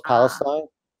also oppose Palestine.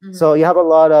 So you have a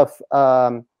lot of,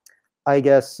 I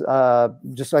guess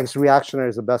reactionary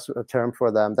is the best term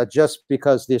for them, that just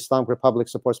because the Islamic Republic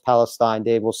supports Palestine,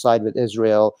 they will side with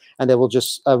Israel, and they will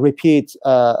just repeat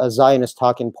a Zionist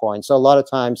talking point. So a lot of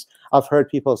times I've heard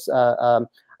people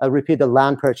repeat the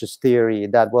land purchase theory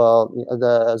that, well,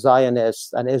 the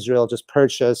Zionists and Israel just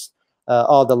purchased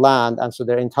all the land, and so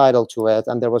they're entitled to it,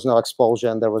 and there was no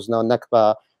expulsion, there was no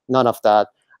Nakba, none of that.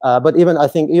 But I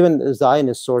think even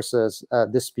Zionist sources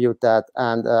dispute that,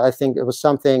 and I think it was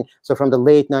something, so from the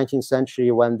late 19th century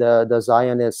when the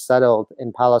Zionists settled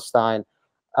in Palestine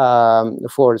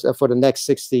for the next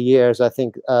 60 years, I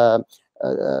think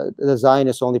the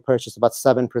Zionists only purchased about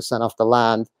 7% of the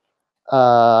land.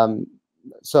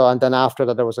 And then after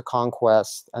that, there was a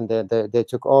conquest, and they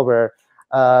took over.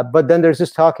 But then there's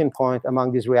this talking point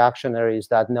among these reactionaries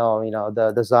that no,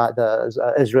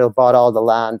 Israel bought all the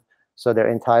land, so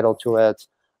they're entitled to it.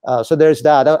 So there's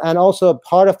that, and also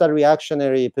part of that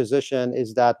reactionary position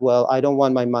is that, well, I don't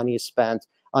want my money spent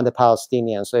on the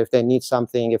Palestinians. So if they need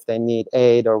something, if they need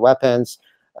aid or weapons,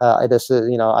 I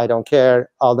don't care.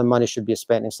 All the money should be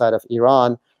spent inside of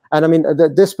Iran. And I mean,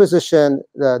 this position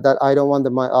that I don't want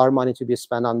our money to be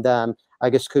spent on them, I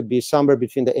guess could be somewhere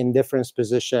between the indifference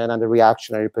position and the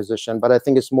reactionary position. But I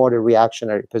think it's more the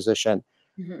reactionary position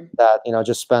Mhm. that,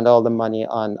 just spend all the money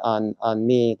on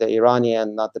me, the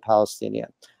Iranian, not the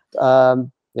Palestinian.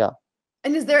 Yeah.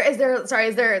 And is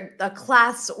there a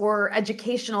class or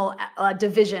educational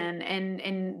division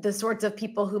in the sorts of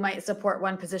people who might support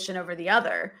one position over the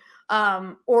other?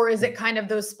 Or is it kind of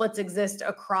those splits exist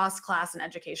across class and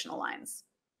educational lines?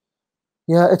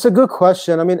 Yeah, it's a good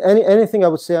question. I mean, anything I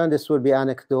would say on this would be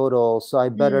anecdotal, so I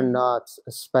better not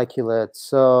speculate.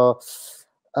 So,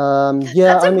 yeah,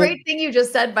 That's I a mean, great thing you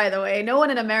just said, by the way. No one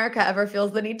in America ever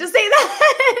feels the need to say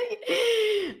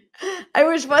that. I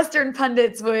wish Western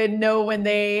pundits would know when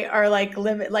they are like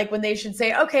when they should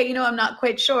say, okay, I'm not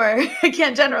quite sure. I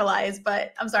can't generalize,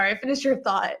 but I'm sorry. Finish your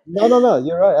thought. no,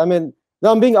 you're right. I mean,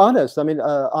 no, I'm being honest. I mean,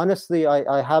 honestly,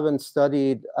 I haven't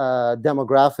studied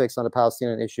demographics on the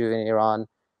Palestinian issue in Iran,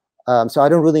 so I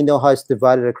don't really know how it's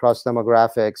divided across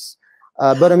demographics.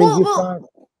 But I mean, Well,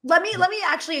 let me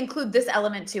actually include this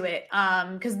element to it,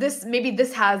 because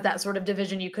this has that sort of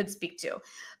division you could speak to.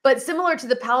 But similar to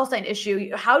the Palestine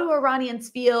issue, how do Iranians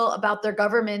feel about their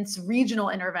government's regional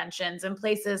interventions in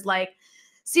places like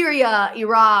Syria,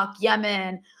 Iraq,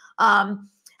 Yemen?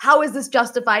 How is this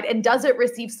justified, and does it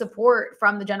receive support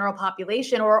from the general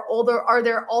population, or are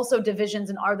there also divisions,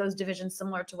 and are those divisions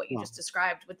similar to what you just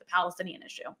described with the Palestinian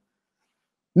issue?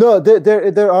 No,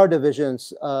 there are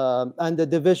divisions, and the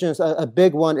divisions, a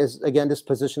big one is, again, this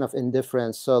position of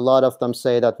indifference. So a lot of them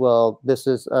say that, well, this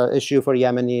is an issue for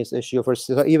Yemenis, issue for,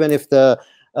 so even if the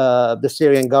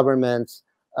Syrian government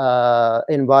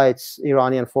invites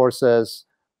Iranian forces,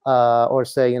 or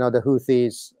say, the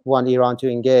Houthis want Iran to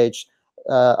engage,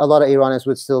 a lot of Iranians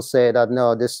would still say that,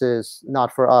 no, this is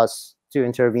not for us to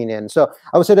intervene in. So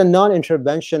I would say the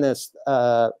non-interventionist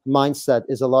mindset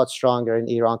is a lot stronger in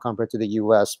Iran compared to the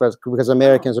US, because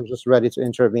Americans are just ready to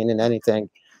intervene in anything.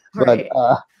 Right.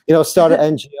 But, start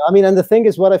an NGO. I mean, and the thing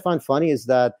is, what I find funny is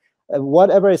that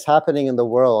whatever is happening in the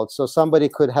world, so somebody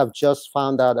could have just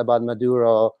found out about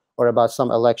Maduro or about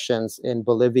some elections in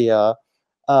Bolivia,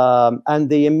 and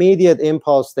the immediate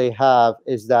impulse they have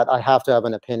is that I have to have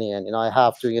an opinion. I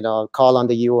have to, call on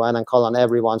the UN and call on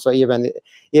everyone. So even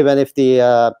if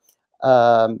the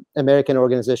American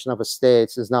Organization of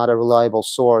States is not a reliable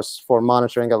source for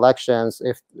monitoring elections,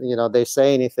 if they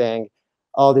say anything,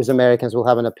 all these Americans will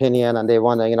have an opinion, and they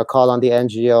want to call on the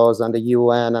NGOs and the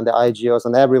UN and the IGOs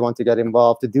and everyone to get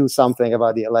involved to do something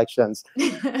about the elections,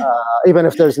 even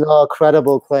if there's no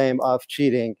credible claim of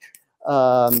cheating.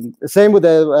 Same with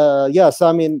the so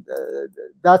I mean,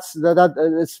 that's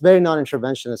it's very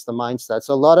non-interventionist, the mindset.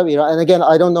 So a lot of Iran, and again,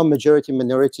 I don't know majority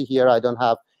minority here, I don't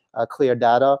have clear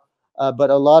data, but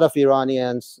a lot of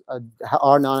Iranians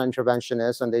are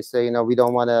non-interventionists, and they say, we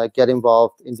don't want to get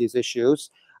involved in these issues.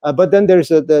 But then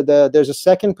there's a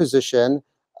second position,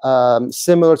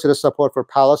 similar to the support for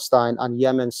Palestine, on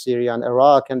Yemen, Syria, and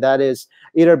Iraq, and that is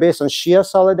either based on Shia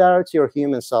solidarity or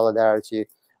human solidarity.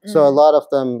 So a lot of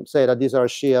them say that these are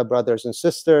Shia brothers and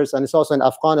sisters, and it's also in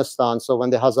Afghanistan. So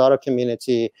when the Hazara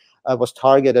community was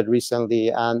targeted recently,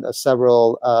 and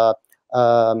several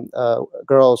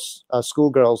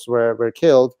schoolgirls were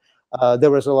killed, there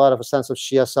was a lot of a sense of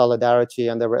Shia solidarity,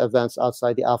 and there were events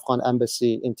outside the Afghan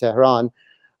embassy in Tehran.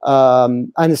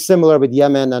 And it's similar with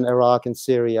Yemen and Iraq and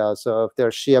Syria. So if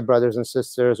they're Shia brothers and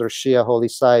sisters or Shia holy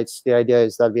sites, the idea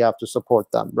is that we have to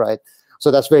support them, right? So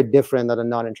that's very different than a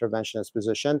non-interventionist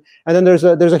position. And then there's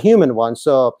a human one.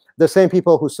 So the same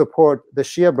people who support the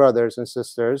Shia brothers and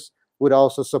sisters would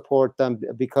also support them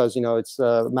because it's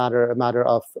a matter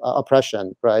of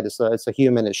oppression, right? It's a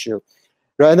human issue,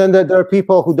 right? And then there are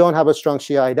people who don't have a strong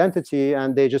Shia identity,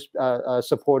 and they just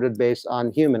support it based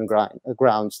on human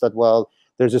grounds. That, well,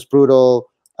 there's this brutal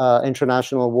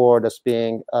international war that's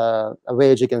being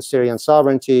waged against Syrian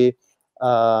sovereignty.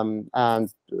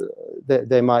 And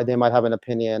they might have an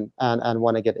opinion and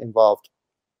want to get involved.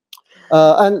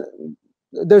 And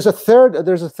there's a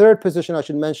third position I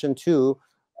should mention too.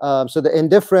 So the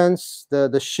indifference, the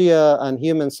Shia and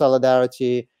human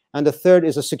solidarity, and the third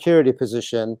is a security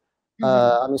position.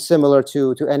 I mean, similar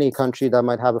to any country that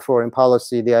might have a foreign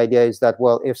policy. The idea is that,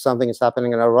 well, if something is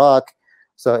happening in Iraq,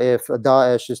 so if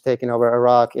Daesh is taking over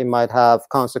Iraq, it might have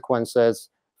consequences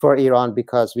for Iran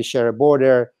because we share a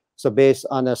border. So based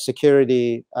on a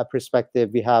security perspective,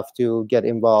 we have to get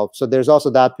involved. So there's also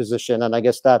that position, and I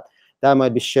guess that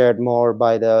might be shared more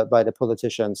by the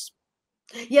politicians.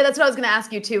 Yeah, that's what I was going to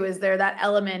ask you too. Is there that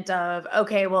element of,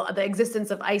 okay, well, the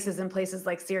existence of ISIS in places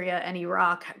like Syria and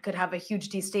Iraq could have a huge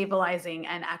destabilizing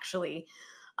and actually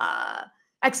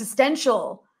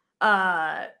existential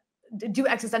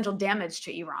damage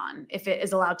to Iran if it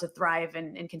is allowed to thrive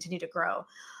and continue to grow.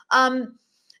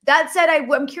 That said,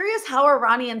 I'm curious how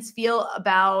Iranians feel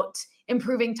about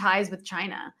improving ties with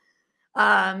China?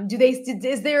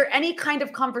 Is there any kind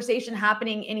of conversation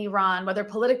happening in Iran, whether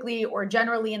politically or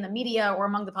generally in the media or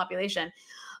among the population,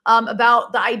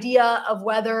 about the idea of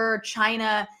whether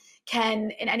China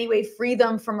can in any way free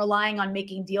them from relying on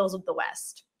making deals with the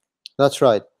West? That's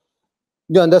right.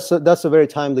 Yeah, and that's a very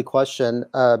timely question,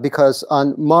 because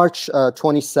on March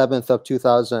 27th of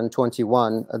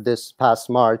 2021, this past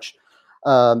March,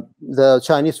 the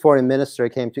Chinese foreign minister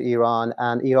came to Iran,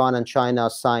 and Iran and China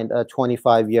signed a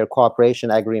 25-year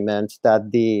cooperation agreement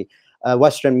that the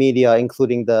Western media,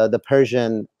 including the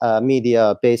Persian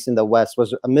media based in the West,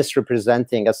 was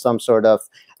misrepresenting as some sort of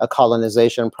a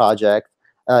colonization project,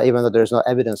 even though there's no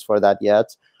evidence for that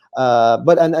yet.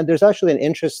 But there's actually an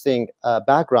interesting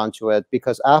background to it,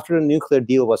 because after the nuclear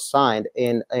deal was signed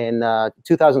in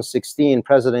 2016,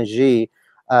 President Xi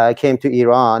came to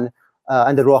Iran,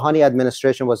 and the Rouhani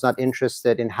administration was not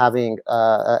interested in having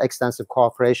extensive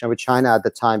cooperation with China at the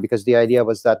time, because the idea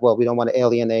was that, well, we don't want to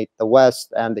alienate the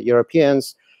West and the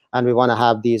Europeans, and we want to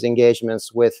have these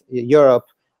engagements with Europe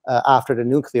after the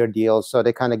nuclear deal. So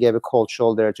they kind of gave a cold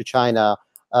shoulder to China,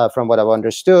 from what I've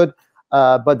understood.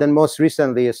 But then most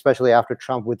recently, especially after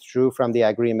Trump withdrew from the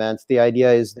agreement, the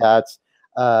idea is that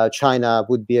China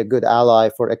would be a good ally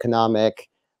for economic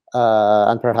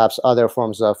and perhaps other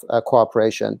forms of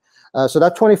cooperation. So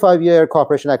that 25-year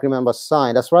cooperation agreement was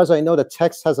signed. As far as I know, the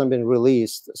text hasn't been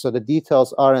released, so the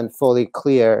details aren't fully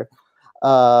clear.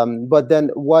 But then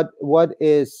what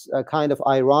is kind of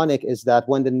ironic is that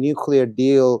when the nuclear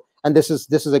deal, and this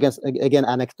is again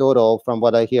anecdotal from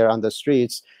what I hear on the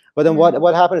streets, but then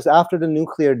what happened is, after the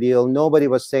nuclear deal, nobody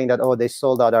was saying that, oh, they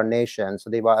sold out our nation. So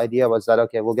the idea was that,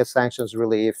 okay, we'll get sanctions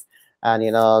relief, and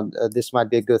this might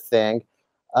be a good thing.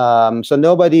 So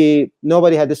nobody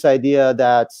had this idea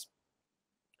that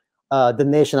the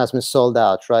nation has been sold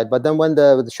out, right? But then when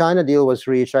the China deal was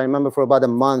reached, I remember for about a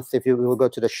month, if you would go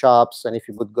to the shops, and if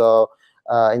you would go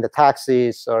in the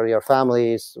taxis, or your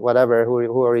families, whatever,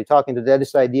 who are you talking to, they had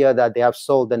this idea that they have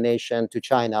sold the nation to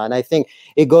China. And I think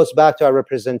it goes back to our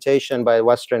representation by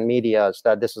Western medias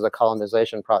that this is a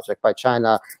colonization project by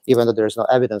China, even though there's no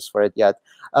evidence for it yet.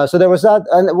 So there was that.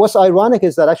 And what's ironic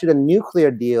is that actually the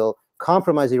nuclear deal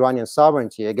compromised Iranian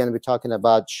sovereignty. Again, we're talking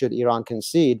about, should Iran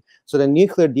concede? So the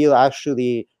nuclear deal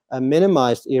actually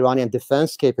minimized Iranian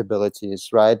defense capabilities,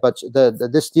 right? But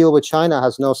this deal with China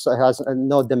has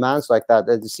no demands like that.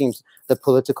 It seems the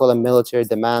political and military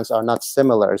demands are not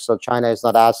similar. So China is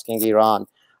not asking Iran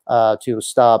to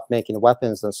stop making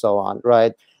weapons and so on,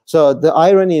 right? So the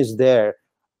irony is there,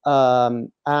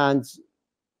 and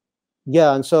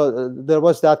so there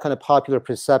was that kind of popular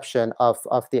perception of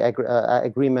the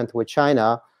agreement with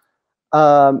China.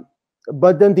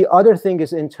 But then the other thing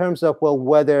is, in terms of, well,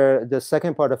 whether the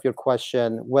second part of your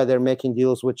question, whether making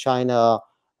deals with China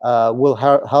will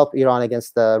help Iran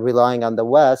against relying on the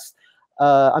West.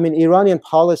 I mean, Iranian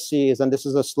policy is, and this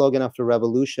is a slogan of the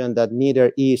revolution, that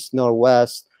neither East nor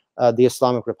West, the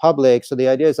Islamic Republic. So the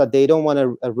idea is that they don't want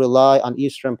to rely on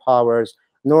Eastern powers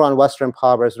nor on Western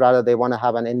powers. Rather, they want to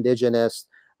have an indigenous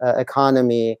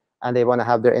economy, and they want to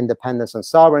have their independence and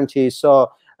sovereignty.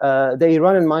 So the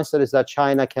Iranian mindset is that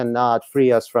China cannot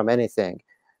free us from anything,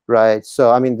 right?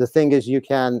 So I mean, the thing is, you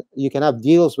can have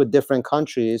deals with different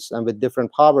countries and with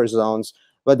different power zones,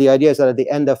 but the idea is that at the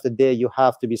end of the day, you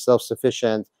have to be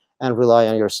self-sufficient and rely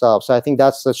on yourself. So I think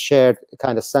that's a shared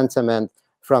kind of sentiment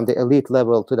from the elite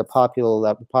level to the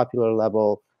popular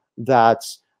level, that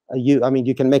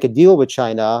you can make a deal with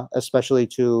China, especially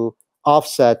to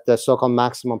offset the so-called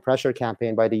maximum pressure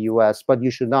campaign by the US, but you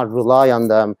should not rely on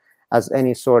them as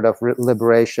any sort of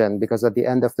liberation, because at the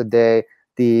end of the day,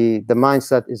 the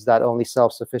mindset is that only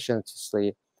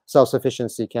self-sufficiency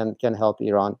can help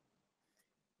Iran.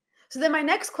 So then my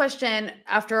next question,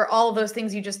 after all of those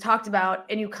things you just talked about,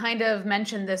 and you kind of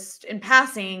mentioned this in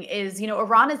passing, is,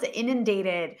 Iran is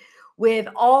inundated with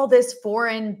all this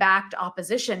foreign-backed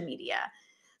opposition media.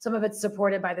 Some of it's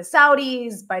supported by the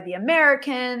Saudis, by the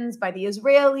Americans, by the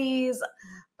Israelis,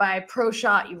 by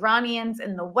pro-Shah Iranians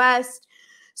in the West.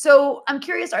 So I'm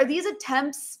curious, are these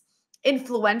attempts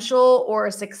influential or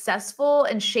successful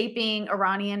in shaping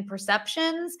Iranian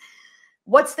perceptions?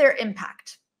 What's their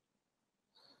impact?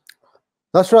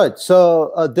 That's right.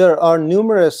 So there are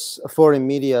numerous foreign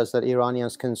medias that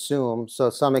Iranians consume. So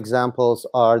some examples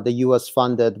are the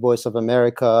US-funded Voice of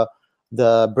America,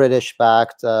 the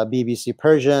British-backed BBC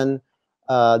Persian.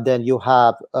 Then you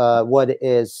have what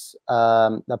is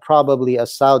probably a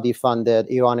Saudi-funded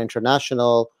Iran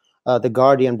International. The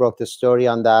Guardian broke the story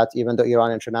on that, even though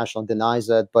Iran International denies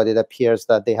it, but it appears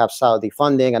that they have Saudi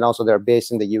funding, and also they're based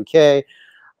in the UK.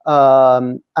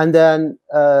 And then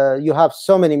you have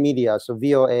so many media, so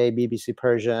VOA, BBC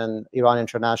Persian, Iran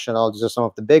International, these are some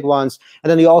of the big ones. And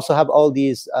then you also have all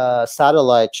these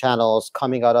satellite channels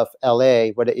coming out of LA,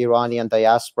 where the Iranian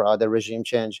diaspora, the regime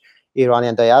change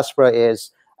Iranian diaspora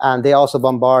is, and they also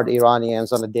bombard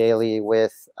Iranians on a daily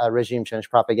with regime change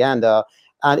propaganda.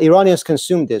 And Iranians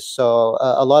consume this. So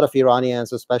a lot of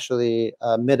Iranians, especially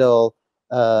middle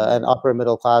and upper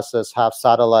middle classes, have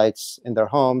satellites in their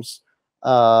homes.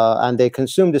 And they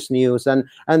consume this news, and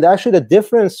actually the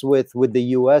difference with the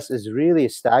U.S. is really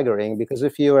staggering, because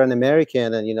if you are an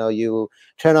American and you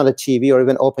turn on the TV or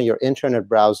even open your internet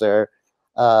browser,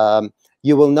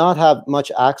 you will not have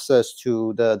much access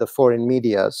to the foreign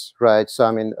medias, right? So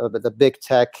I mean, the big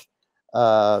tech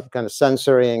kind of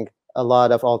censoring a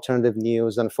lot of alternative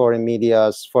news and foreign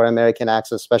medias for American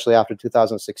access, especially after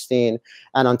 2016.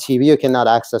 And on TV, you cannot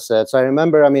access it. So I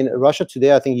remember, I mean, Russia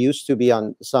Today, I think, used to be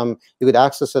on you could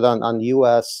access it on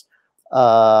US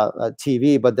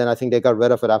TV, but then I think they got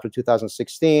rid of it after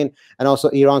 2016. And also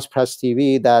Iran's Press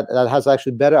TV, that has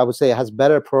actually better, I would say, it has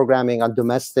better programming on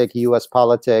domestic US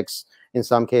politics in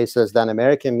some cases than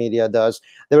American media does.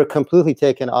 They were completely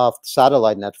taken off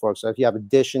satellite networks. So if you have a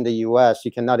dish in the US,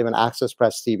 you cannot even access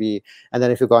Press TV. And then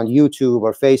if you go on YouTube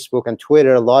or Facebook and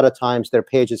Twitter, a lot of times their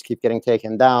pages keep getting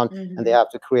taken down, and they have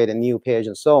to create a new page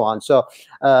and so on. So,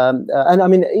 and I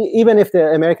mean, even if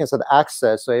the Americans had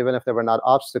access, so even if there were not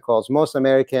obstacles, most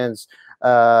Americans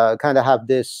kind of have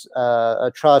this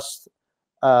trust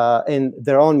in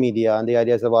their own media, and the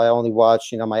idea is that, well, I only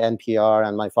watch my NPR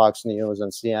and my Fox News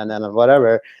and CNN and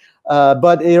whatever.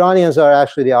 But Iranians are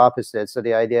actually the opposite. So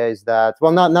the idea is that,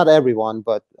 well, not everyone,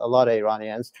 but a lot of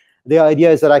Iranians. The idea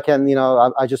is that I can,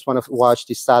 I just want to watch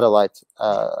these satellite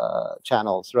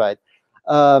channels, right?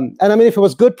 And I mean, if it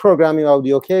was good programming, I would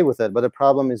be okay with it. But the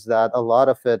problem is that a lot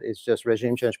of it is just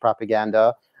regime change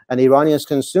propaganda, and Iranians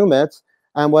consume it.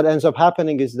 And what ends up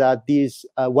happening is that these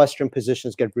Western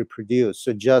positions get reproduced.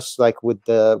 So just like with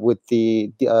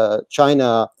the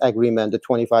China agreement, the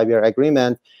 25-year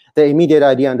agreement, the immediate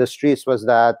idea on the streets was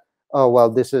that, oh, well,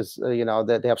 this is,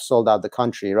 that they have sold out the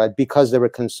country, right? Because they were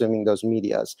consuming those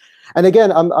medias. And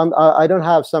again, I don't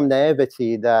have some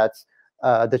naivety that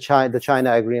the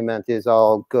China agreement is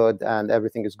all good and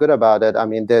everything is good about it. I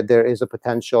mean, there is a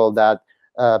potential that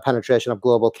penetration of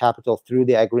global capital through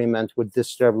the agreement would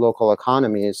disturb local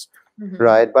economies,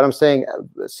 right? But I'm saying,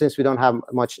 since we don't have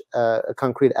much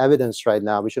concrete evidence right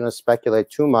now, we shouldn't speculate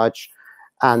too much.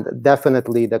 And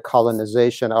definitely the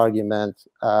colonization argument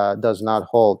does not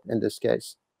hold in this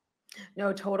case.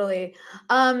 No, totally.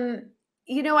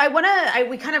 We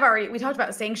talked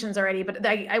about sanctions already, but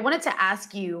I wanted to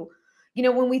ask you,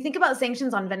 when we think about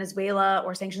sanctions on Venezuela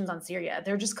or sanctions on Syria,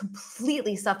 they're just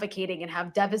completely suffocating and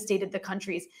have devastated the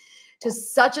countries to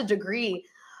such a degree.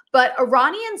 But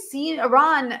Iran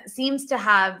seems to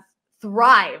have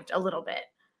thrived a little bit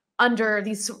under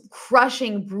these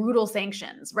crushing, brutal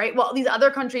sanctions, right? Well, these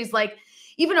other countries, like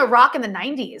even Iraq in the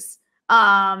 90s,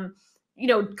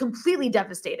 completely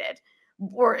devastated.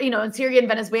 Or, in Syria and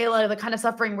Venezuela, the kind of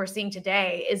suffering we're seeing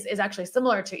today is actually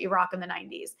similar to Iraq in the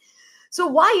 90s. So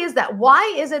why is that? Why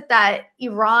is it that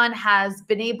Iran has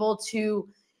been able to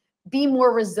be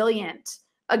more resilient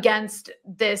against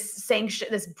this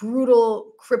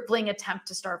brutal, crippling attempt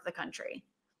to starve the country?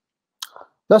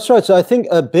 That's right. So I think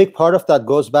a big part of that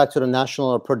goes back to the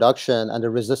national production and the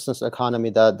resistance economy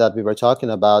that we were talking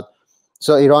about.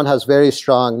 So Iran has very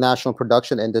strong national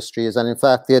production industries, and in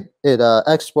fact, it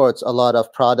exports a lot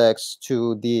of products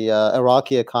to the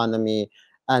Iraqi economy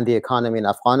and the economy in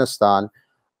Afghanistan.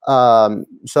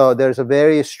 So there's a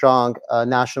very strong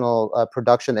national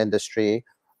production industry,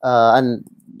 and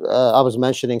I was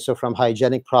mentioning, so from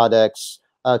hygienic products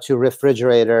to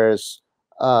refrigerators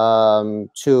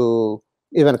to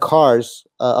even cars,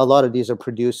 a lot of these are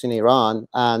produced in Iran,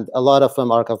 and a lot of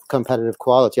them are of competitive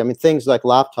quality. I mean, things like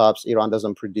laptops, Iran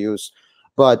doesn't produce,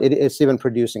 but it's even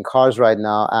producing cars right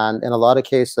now. And in a lot of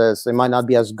cases, they might not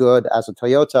be as good as a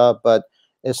Toyota, but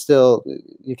it's still,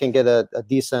 you can get a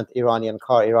decent Iranian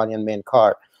made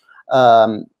car.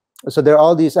 So there are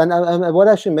all these, and what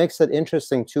actually makes it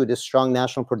interesting too, this strong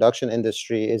national production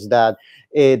industry, is that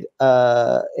it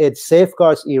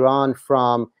safeguards Iran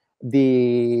from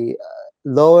the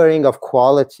lowering of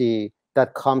quality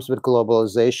that comes with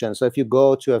globalization. So if you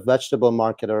go to a vegetable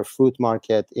market or a fruit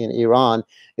market in Iran,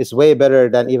 it's way better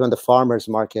than even the farmers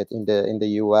market in the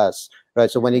US,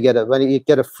 right? So when you get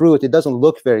a fruit, it doesn't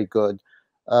look very good.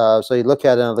 So you look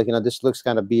at it and this looks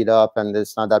kind of beat up and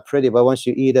it's not that pretty. But once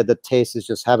you eat it, the taste is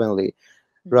just heavenly,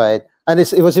 right? And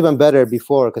it was even better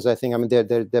before, because I think, I mean,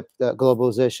 the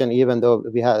globalization, even though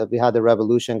we had the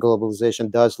revolution,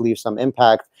 globalization does leave some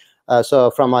impact.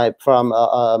 So from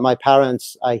my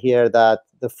parents, I hear that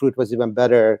the fruit was even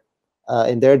better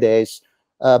in their days.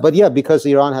 But yeah, because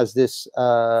Iran has this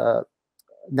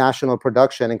national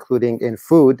production, including in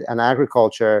food and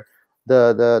agriculture,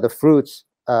 the fruits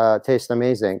taste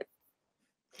amazing.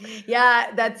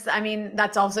 Yeah, I mean,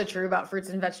 that's also true about fruits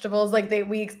and vegetables. Like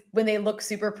when they look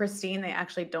super pristine, they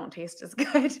actually don't taste as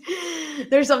good.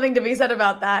 There's something to be said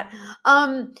about that.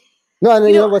 No, and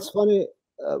you know what's funny?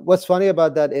 What's funny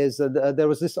about that is there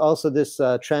was this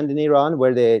trend in Iran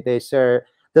where they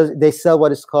sell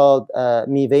what is called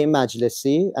mive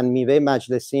majlisi, and mive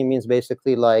majlisi means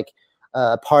basically like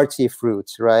party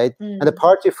fruits, right? And the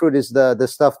party fruit is the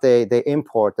stuff they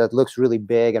import that looks really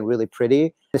big and really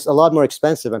pretty. It's a lot more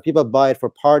expensive, and people buy it for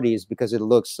parties because it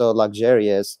looks so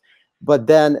luxurious. But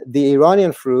then the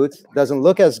Iranian fruit doesn't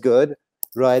look as good,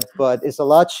 right? But it's a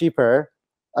lot cheaper.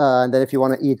 And then if you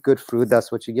want to eat good fruit,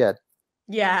 that's what you get.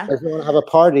 Yeah. If you want to have a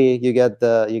party, you get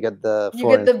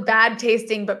the bad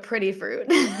tasting but pretty fruit.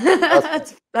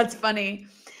 That's funny.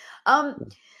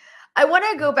 I want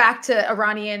to go back to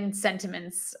Iranian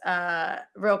sentiments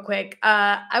real quick.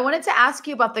 I wanted to ask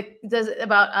you about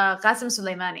Qassem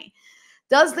Soleimani.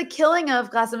 Does the killing of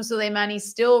Qassem Soleimani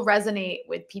still resonate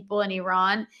with people in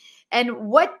Iran? And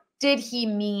what did he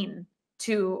mean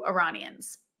to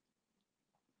Iranians?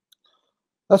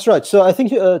 That's right. So I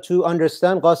think to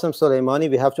understand Qassem Soleimani,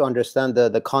 we have to understand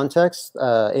the context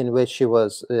in which he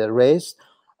was raised.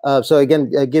 So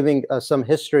again, giving some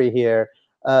history here,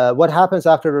 what happens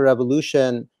after the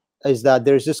revolution is that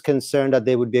there's this concern that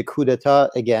there would be a coup d'etat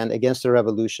again against the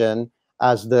revolution,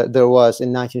 as there was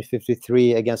in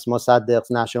 1953 against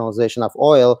Mossadegh's nationalization of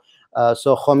oil.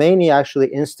 So Khomeini actually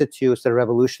institutes the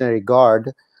Revolutionary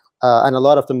Guard. And a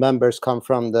lot of the members come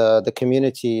from the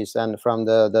communities and from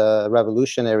the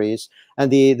revolutionaries.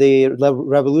 And the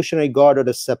Revolutionary Guard, or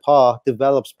the Sepah,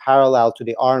 develops parallel to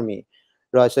the army,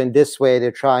 right? So in this way,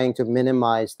 they're trying to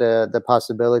minimize the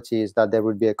possibilities that there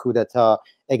would be a coup d'etat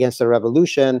against the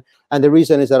revolution. And the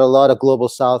reason is that a lot of global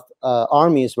South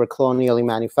armies were colonially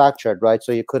manufactured, right?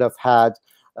 So you could have had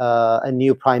a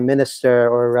new prime minister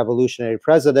or a revolutionary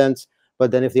president. But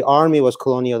then if the army was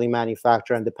colonially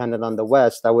manufactured and dependent on the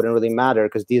West, that wouldn't really matter,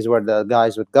 because these were the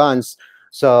guys with guns.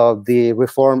 So the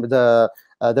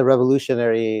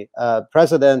revolutionary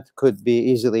president could be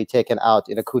easily taken out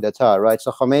in a coup d'etat, right?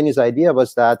 So Khomeini's idea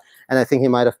was that, and I think he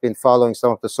might have been following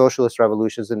some of the socialist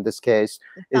revolutions in this case,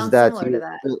 is that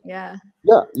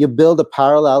you build a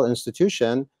parallel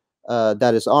institution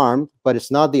that is armed, but it's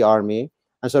not the army.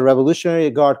 And so Revolutionary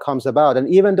Guard comes about. And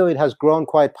even though it has grown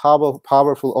quite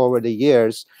powerful over the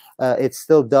years, it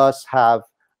still does have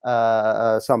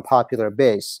some popular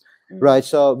base, right?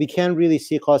 So we can't really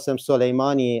see Qassem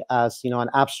Soleimani as, an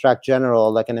abstract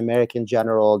general, like an American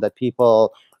general that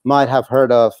people might have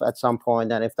heard of at some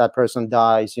point. And if that person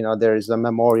dies, there is a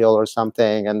memorial or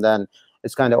something, and then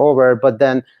it's kind of over. But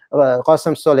then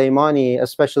Qassem Soleimani,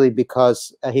 especially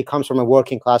because he comes from a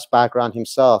working class background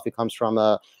himself, he comes from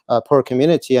a poor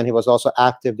community, and he was also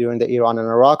active during the Iran and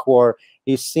Iraq war,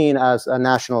 he's seen as a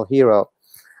national hero,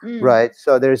 right?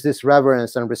 So there's this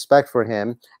reverence and respect for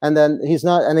him. And then he's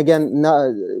not, and again,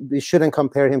 we shouldn't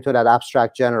compare him to that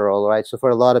abstract general, right? So for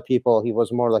a lot of people, he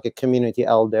was more like a community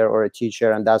elder or a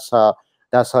teacher, and that's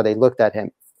how they looked at him.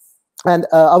 And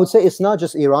I would say it's not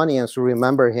just Iranians who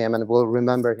remember him and will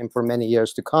remember him for many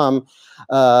years to come.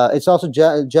 It's also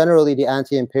generally the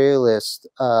anti-imperialist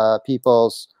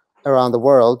peoples around the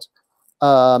world.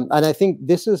 And I think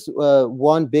this is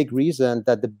one big reason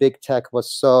that the big tech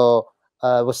was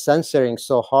censoring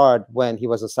so hard when he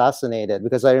was assassinated.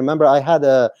 Because I remember I had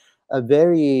a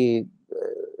very,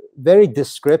 very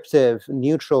descriptive,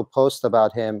 neutral post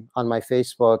about him on my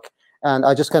Facebook. And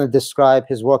I just kind of describe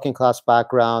his working class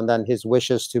background and his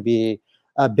wishes to be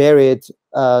buried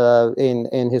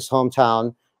in his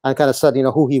hometown, and kind of said,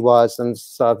 who he was and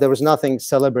stuff. There was nothing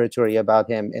celebratory about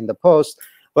him in the post.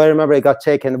 But I remember it got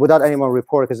taken without anyone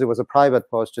reporting, because it was a private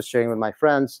post, just sharing with my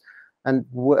friends, and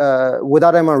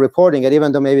without anyone reporting it,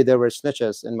 even though maybe there were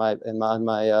snitches in my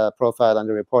profile and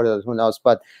they reported it, who knows?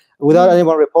 But without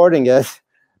anyone reporting it,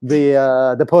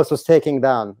 the post was taken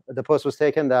down. The post was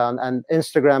taken down, and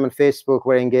Instagram and Facebook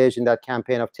were engaged in that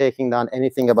campaign of taking down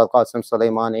anything about Qassem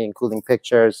Soleimani, including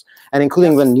pictures and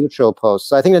including the neutral posts.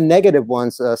 So I think the negative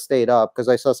ones stayed up, because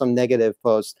I saw some negative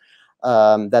posts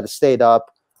that stayed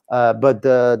up. But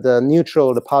the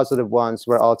neutral, the positive ones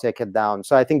were all taken down.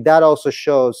 So I think that also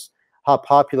shows how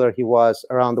popular he was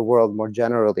around the world more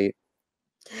generally.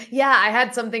 Yeah, I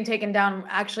had something taken down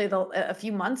actually a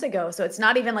few months ago. So it's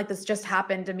not even like this just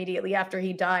happened immediately after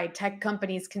he died. Tech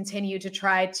companies continue to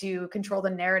try to control the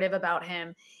narrative about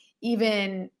him,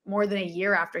 even more than a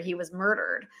year after he was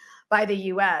murdered by the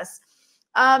US.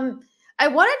 Um, I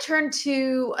want to turn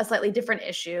to a slightly different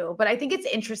issue, but I think it's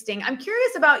interesting. I'm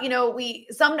curious about,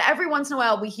 every once in a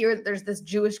while we hear that there's this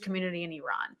Jewish community in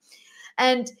Iran.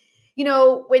 And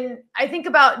when I think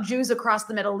about Jews across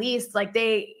the Middle East, like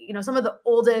some of the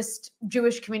oldest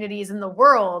Jewish communities in the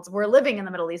world were living in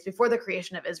the Middle East before the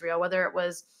creation of Israel, whether it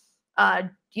was,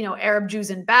 Arab Jews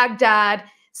in Baghdad,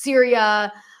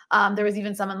 Syria. There was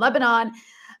even some in Lebanon.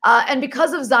 And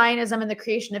because of Zionism and the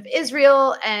creation of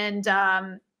Israel and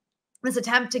this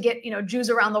attempt to get, Jews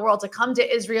around the world to come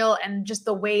to Israel, and just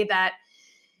the way that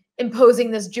imposing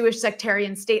this Jewish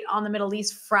sectarian state on the Middle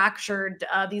East fractured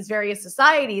these various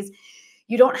societies.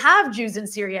 You don't have Jews in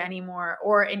Syria anymore,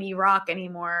 or in Iraq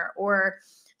anymore, or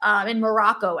in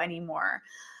Morocco anymore.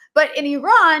 But in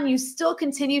Iran, you still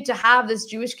continue to have this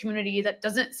Jewish community that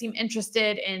doesn't seem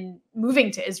interested in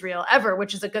moving to Israel ever,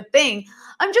 which is a good thing.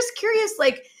 I'm just curious,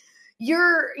 like,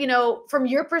 from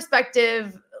your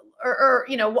perspective, or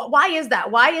why is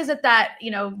that? Why is it that,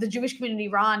 the Jewish community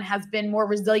in Iran has been more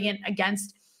resilient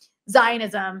against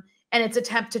Zionism and its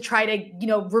attempt to try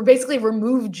to, basically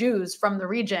remove Jews from the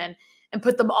region and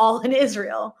put them all in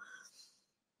Israel?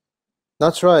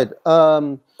 That's right.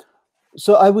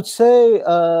 So I would say,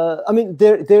 I mean,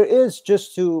 there is,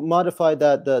 just to modify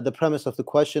that the premise of the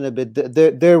question a bit.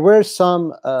 There were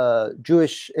some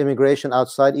Jewish immigration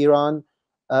outside Iran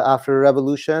after the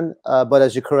revolution, but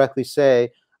as you correctly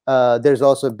say, there's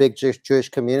also a big Jewish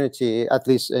community, at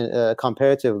least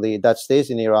comparatively, that stays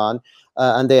in Iran,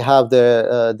 and they have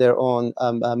their own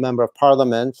member of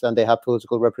parliament, and they have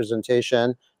political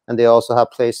representation, and they also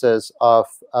have places of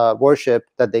worship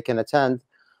that they can attend.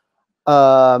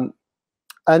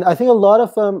 And I think a lot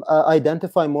of them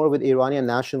identify more with Iranian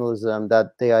nationalism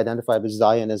that they identify with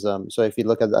Zionism. So if you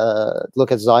look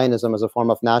at Zionism as a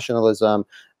form of nationalism,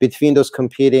 between those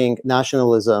competing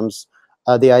nationalisms,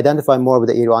 they identify more with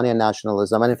the Iranian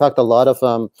nationalism. And in fact, a lot of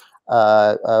them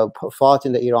fought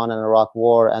in the Iran and Iraq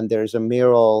War, and there's a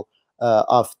mural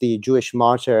of the Jewish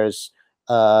martyrs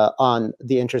on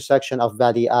the intersection of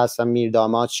Wadi As and Mir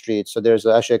Damad Street. So there's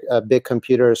actually a big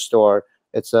computer store.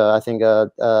 It's I think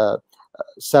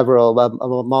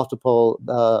multiple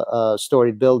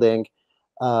storied building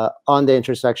on the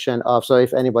intersection of, so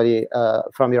if anybody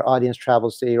from your audience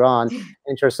travels to Iran,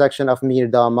 intersection of Mir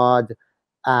Damad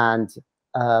and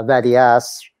Wadi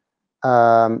As,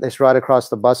 it's right across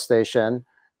the bus station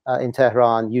in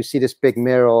Tehran. You see this big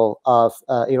mural of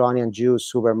Iranian Jews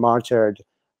who were martyred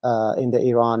in the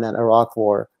Iran and Iraq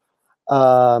War.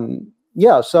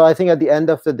 Yeah, so I think at the end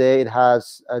of the day, it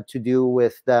has to do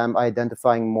with them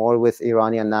identifying more with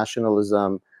Iranian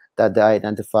nationalism that they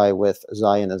identify with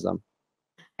Zionism.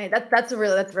 Hey, that's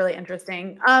really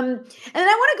interesting. And then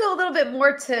I want to go a little bit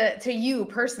more to you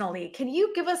personally. Can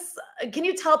you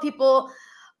tell people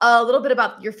a little bit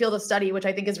about your field of study, which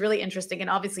I think is really interesting and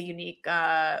obviously unique,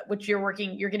 which you're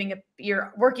working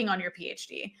on your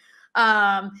PhD.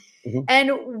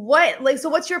 And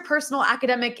what's your personal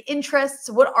academic interests?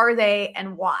 What are they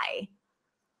and why?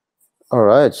 All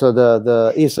right. So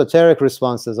the esoteric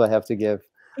responses I have to give.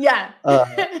 Yeah.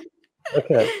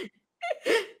 Okay.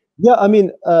 Yeah. I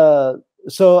mean,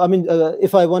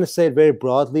 if I want to say it very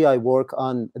broadly, I work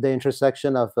on the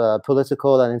intersection of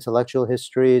political and intellectual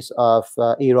histories of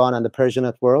Iran and the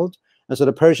Persianate world. And so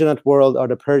the Persianate world are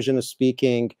the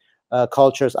Persian-speaking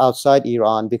cultures outside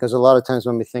Iran, because a lot of times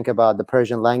when we think about the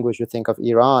Persian language, we think of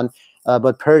Iran,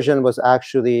 but Persian was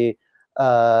actually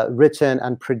written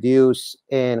and produced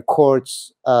in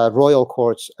courts, royal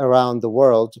courts around the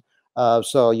world.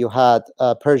 So you had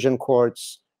Persian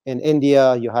courts in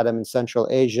India, you had them in Central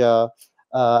Asia,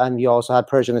 and you also had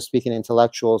Persian-speaking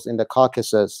intellectuals in the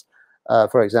Caucasus,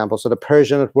 for example. So the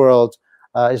Persian world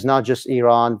is not just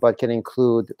Iran, but can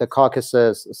include the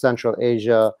Caucasus, Central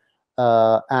Asia,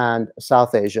 and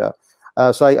South Asia.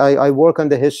 So I work on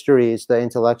the histories, the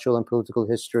intellectual and political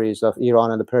histories of Iran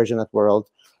and the Persianate world.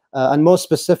 And most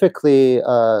specifically,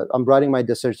 I'm writing my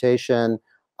dissertation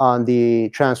on the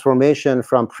transformation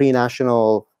from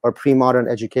pre-national or pre-modern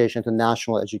education to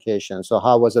national education. So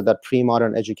how was it that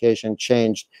pre-modern education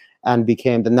changed and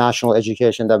became the national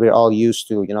education that we're all used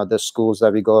to, the schools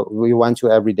that we went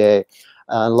to every day.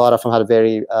 A lot of them had a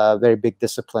very big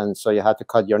discipline. So you had to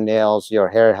cut your nails, your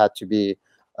hair had to be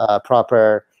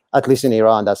proper, at least in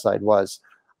Iran, that's how it was.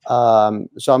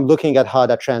 So I'm looking at how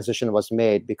that transition was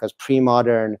made, because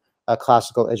pre-modern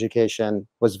classical education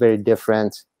was very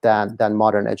different than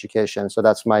modern education. So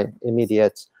that's my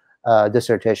immediate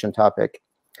dissertation topic.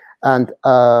 And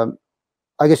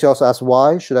I guess you also asked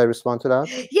why. Should I respond to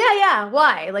that? Yeah.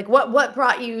 Why? Like, what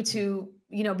brought you to,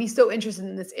 be so interested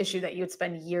in this issue that you would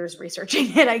spend years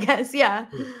researching it, I guess. Yeah.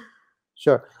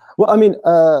 Sure. Well, I mean,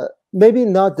 maybe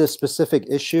not this specific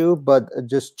issue, but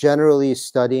just generally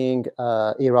studying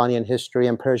Iranian history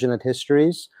and Persian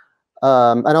histories,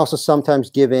 and also sometimes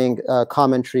giving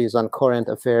commentaries on current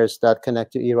affairs that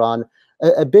connect to Iran.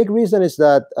 A big reason is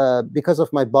that because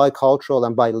of my bicultural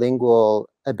and bilingual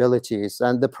abilities.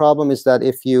 And the problem is that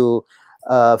if you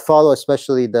follow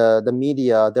especially the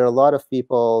media, there are a lot of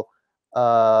people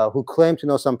who claim to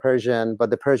know some Persian,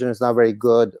 but the Persian is not very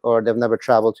good, or they've never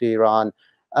traveled to Iran.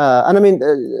 And I mean,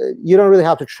 you don't really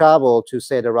have to travel to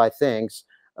say the right things,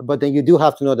 but then you do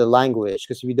have to know the language,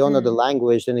 because if you don't know the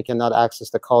language, then you cannot access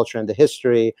the culture and the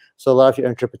history. So a lot of your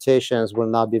interpretations will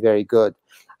not be very good.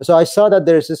 So I saw that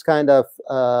there's this kind of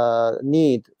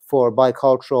need for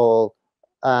bicultural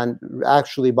and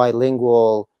actually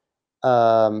bilingual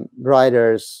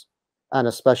writers and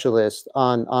a specialist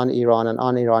on Iran and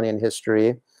on Iranian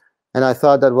history. And I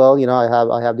thought that, well,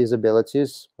 I have these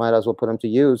abilities, might as well put them to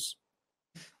use.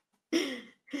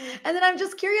 And then I'm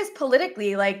just curious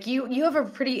politically, like you have a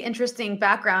pretty interesting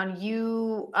background.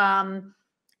 We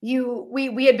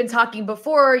had been talking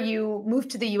before. You moved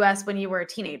to the US when you were a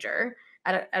teenager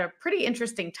at a pretty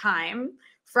interesting time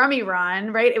from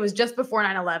Iran, right? It was just before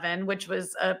 9/11, which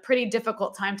was a pretty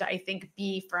difficult time to, I think,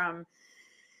 be from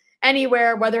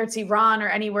anywhere, whether it's Iran or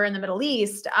anywhere in the Middle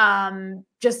East,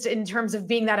 just in terms of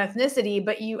being that ethnicity,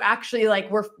 but you actually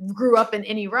grew up in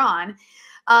Iran.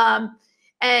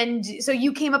 And so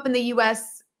you came up in the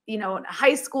US, in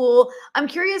high school. I'm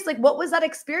curious, what was that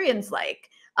experience like?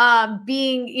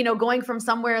 Being, going from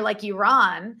somewhere like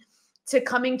Iran to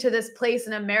coming to this place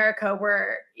in America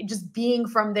where just being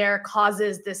from there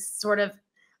causes this sort of,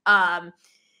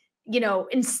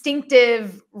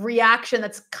 instinctive reaction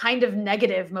that's kind of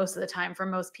negative most of the time for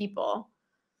most people.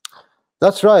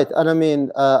 That's right. And I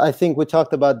mean, I think we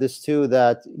talked about this too,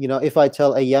 that, if I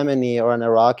tell a Yemeni or an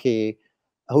Iraqi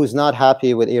who's not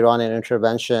happy with Iranian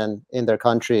intervention in their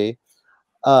country,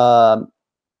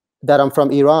 that I'm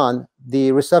from Iran,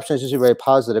 the reception is usually very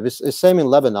positive. It's the same in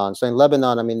Lebanon. So in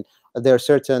Lebanon, I mean, there are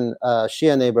certain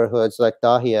Shia neighborhoods like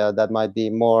Dahia that might be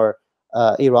more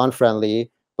Iran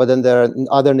friendly, but then there are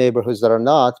other neighborhoods that are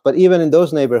not. But even in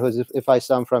those neighborhoods, if I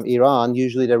say I'm from Iran,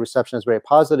 usually the reception is very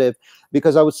positive,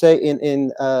 because I would say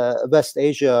in West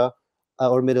Asia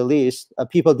or Middle East,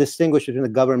 people distinguish between the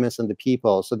governments and the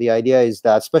people. So the idea is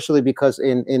that, especially because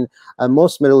in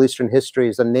most Middle Eastern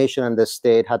histories, the nation and the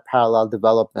state had parallel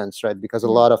developments, right? Because a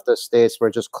lot of the states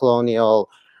were just colonial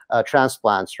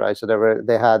transplants, right? So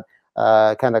they had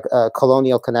kind of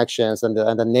colonial connections, and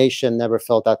the nation never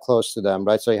felt that close to them,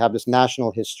 right? So you have this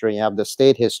national history, you have the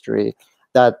state history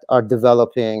that are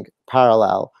developing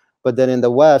parallel. But then in the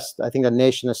West, I think the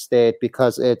nation state,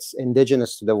 because it's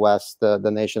indigenous to the West, the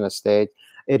nation state,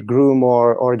 it grew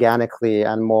more organically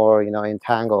and more,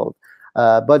 entangled.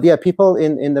 But yeah, people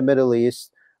in the Middle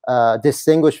East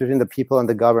distinguish between the people and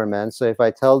the government. So if I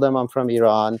tell them I'm from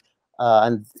Iran,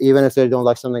 and even if they don't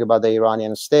like something about the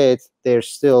Iranian state, they're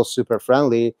still super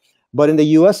friendly. But in the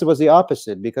US, it was the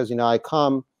opposite, because, I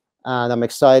come and I'm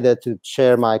excited to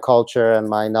share my culture and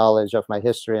my knowledge of my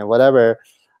history and whatever.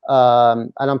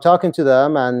 And I'm talking to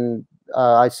them, and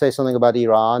I say something about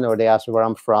Iran, or they ask me where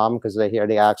I'm from because they hear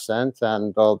the accent,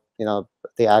 and well,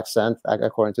 the accent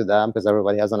according to them, because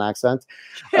everybody has an accent.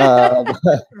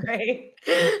 Right.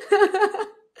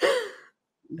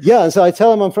 Yeah, and so I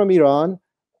tell them I'm from Iran,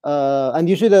 and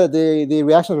usually the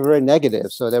reactions were very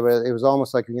negative. So it was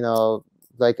almost like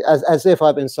like as if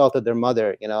I've insulted their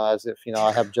mother, as if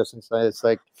I have just insulted. It's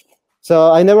like.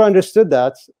 So I never understood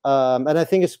that. And I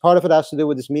think it's part of it has to do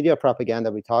with this media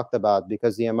propaganda we talked about,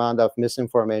 because the amount of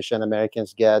misinformation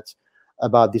Americans get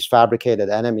about these fabricated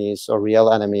enemies or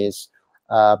real enemies,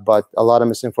 but a lot of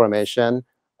misinformation,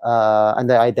 and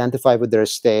they identify with their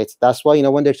state. That's why,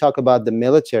 when they talk about the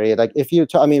military, like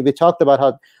I mean, we talked about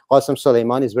how Qassem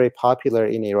Suleimani is very popular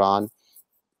in Iran.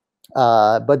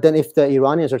 But then if the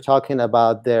Iranians are talking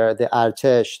about the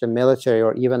Artesh, the military,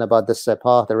 or even about the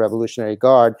Sepah, the Revolutionary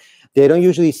Guard, they don't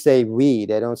usually say we.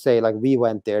 They don't say like we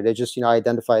went there. They just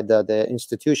identify the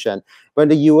institution. But in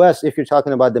the U.S., if you're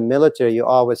talking about the military, you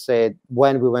always say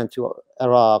when we went to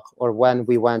Iraq, or when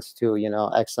we went to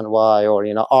X and Y, or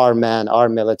our men, our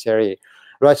military,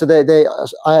 right? So they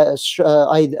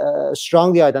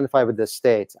strongly identify with the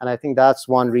state, and I think that's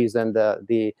one reason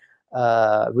the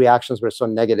reactions were so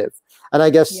negative. And I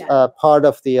guess part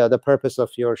of the purpose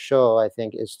of your show, I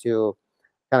think, is to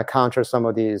kind of counter some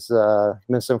of these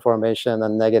misinformation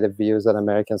and negative views that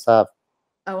Americans have.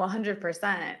 Oh,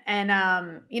 100%.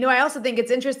 And, you know, I also think it's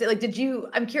interesting. Like,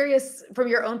 I'm curious from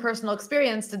your own personal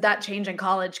experience, did that change in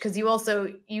college? Because you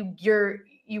also,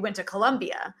 you went to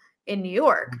Columbia in New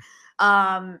York.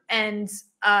 And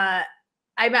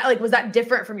like, was that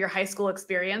different from your high school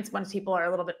experience? Once people are a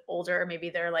little bit older,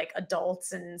 maybe they're like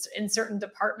adults and in certain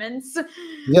departments.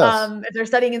 Yes. If they're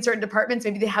studying in certain departments,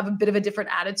 maybe they have a bit of a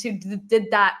different attitude.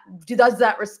 Does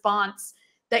that response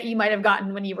that you might have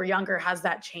gotten when you were younger, has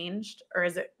that changed, or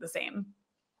is it the same?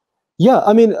 Yeah,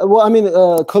 I mean,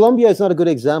 Colombia is not a good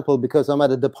example because I'm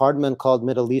at a department called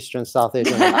Middle Eastern, South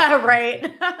Asian, right.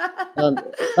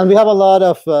 and we have a lot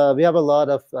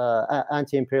of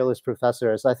anti-imperialist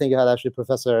professors. I think you had actually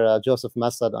Professor Joseph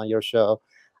Massad on your show.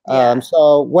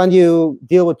 So when you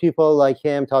deal with people like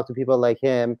him, talk to people like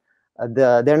him,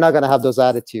 they're not going to have those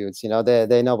attitudes. You know,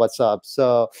 they know what's up.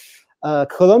 So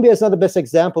Colombia is not the best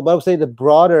example, but I would say the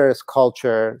broader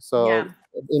culture. So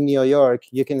in New York,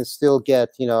 you can still get,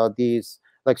 you know, these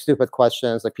like stupid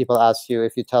questions. Like people ask you,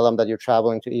 if you tell them that you're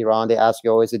traveling to Iran, they ask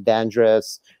you, oh, is it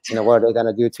dangerous? You know, what are they going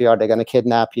to do to you? Are they going to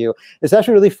kidnap you? It's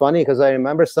actually really funny because I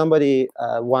remember somebody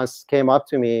once came up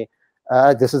to me.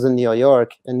 This is in New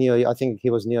York, I think he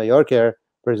was New Yorker,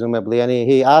 presumably. And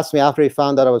he asked me after he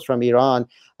found out I was from Iran,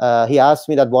 he asked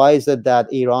me that why is it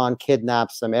that Iran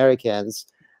kidnaps Americans?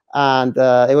 And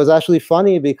it was actually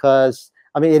funny because,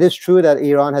 I mean, it is true that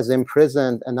Iran has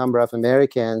imprisoned a number of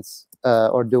Americans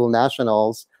or dual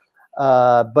nationals,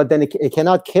 but then it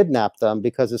cannot kidnap them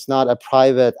because it's not a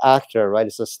private actor, right?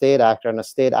 It's a state actor, and the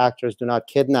state actors do not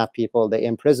kidnap people; they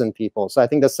imprison people. So I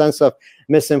think the sense of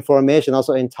misinformation,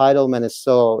 also entitlement, is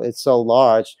so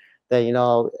large that, you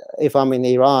know, if I'm in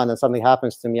Iran and something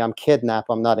happens to me, I'm kidnapped,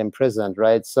 I'm not imprisoned,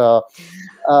 right? So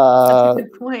that's a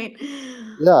good point.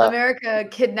 Yeah. America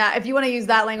if you want to use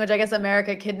that language, I guess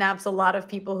America kidnaps a lot of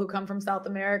people who come from South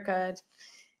America.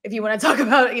 If you want to talk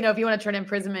about, you know, if you want to turn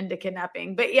imprisonment into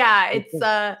kidnapping. But yeah, it's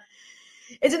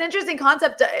an interesting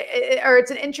concept, or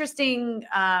it's an interesting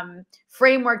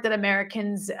framework that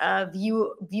Americans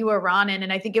view Iran in.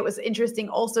 And I think it was interesting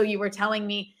also, you were telling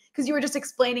me, because you were just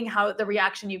explaining how the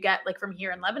reaction you get, like from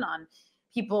here in Lebanon,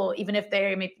 people, even if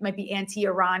they might be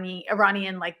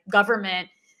Iranian like government,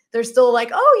 they're still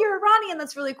like, oh, you're Iranian,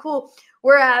 that's really cool.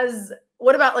 Whereas,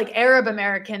 what about like Arab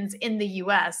Americans in the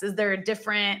US? Is there a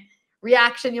different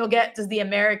reaction you'll get? Does the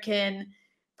American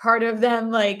part of them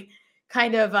like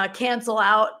kind of cancel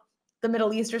out the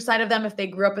Middle Eastern side of them if they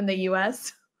grew up in the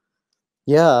US?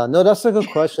 Yeah, no, that's a good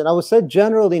question. I would say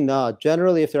generally not.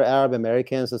 Generally, if they're Arab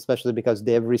Americans, especially because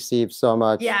they've received so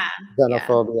much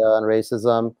xenophobia and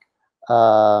racism,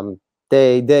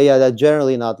 they're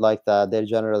generally not like that. They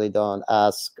generally don't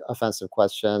ask offensive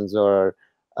questions or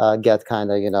get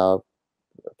kind of, you know,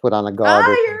 put on a guard.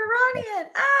 Ah, you're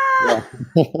Iranian. Ah.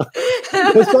 Yeah.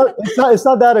 it's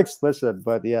not that explicit,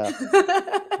 but yeah.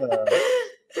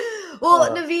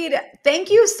 Well, Navid, thank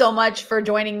you so much for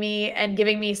joining me and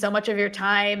giving me so much of your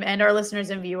time, and our listeners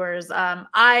and viewers.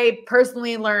 I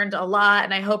personally learned a lot,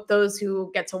 and I hope those who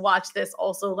get to watch this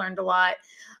also learned a lot.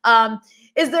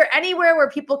 Is there anywhere where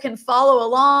people can follow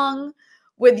along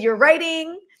with your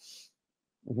writing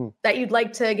that you'd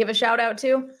like to give a shout out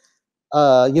to?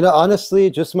 You know, honestly,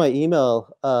 just my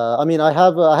email. I mean, I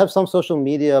have some social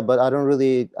media, but I don't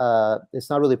really.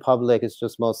 It's not really public. It's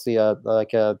just mostly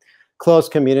like a close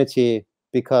community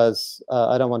because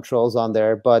I don't want trolls on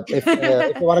there. But if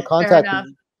you want to contact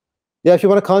me, if you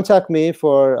want to contact me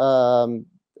for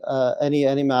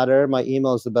any matter, my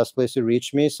email is the best place to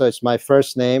reach me. So it's my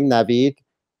first name, Navid,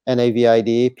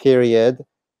 Navid, period.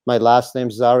 My last name,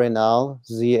 Zarrinnal,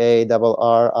 ZARRINNAL,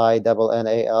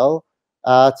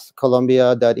 at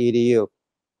columbia.edu.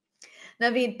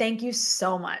 Navid, thank you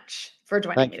so much for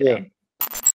joining me today.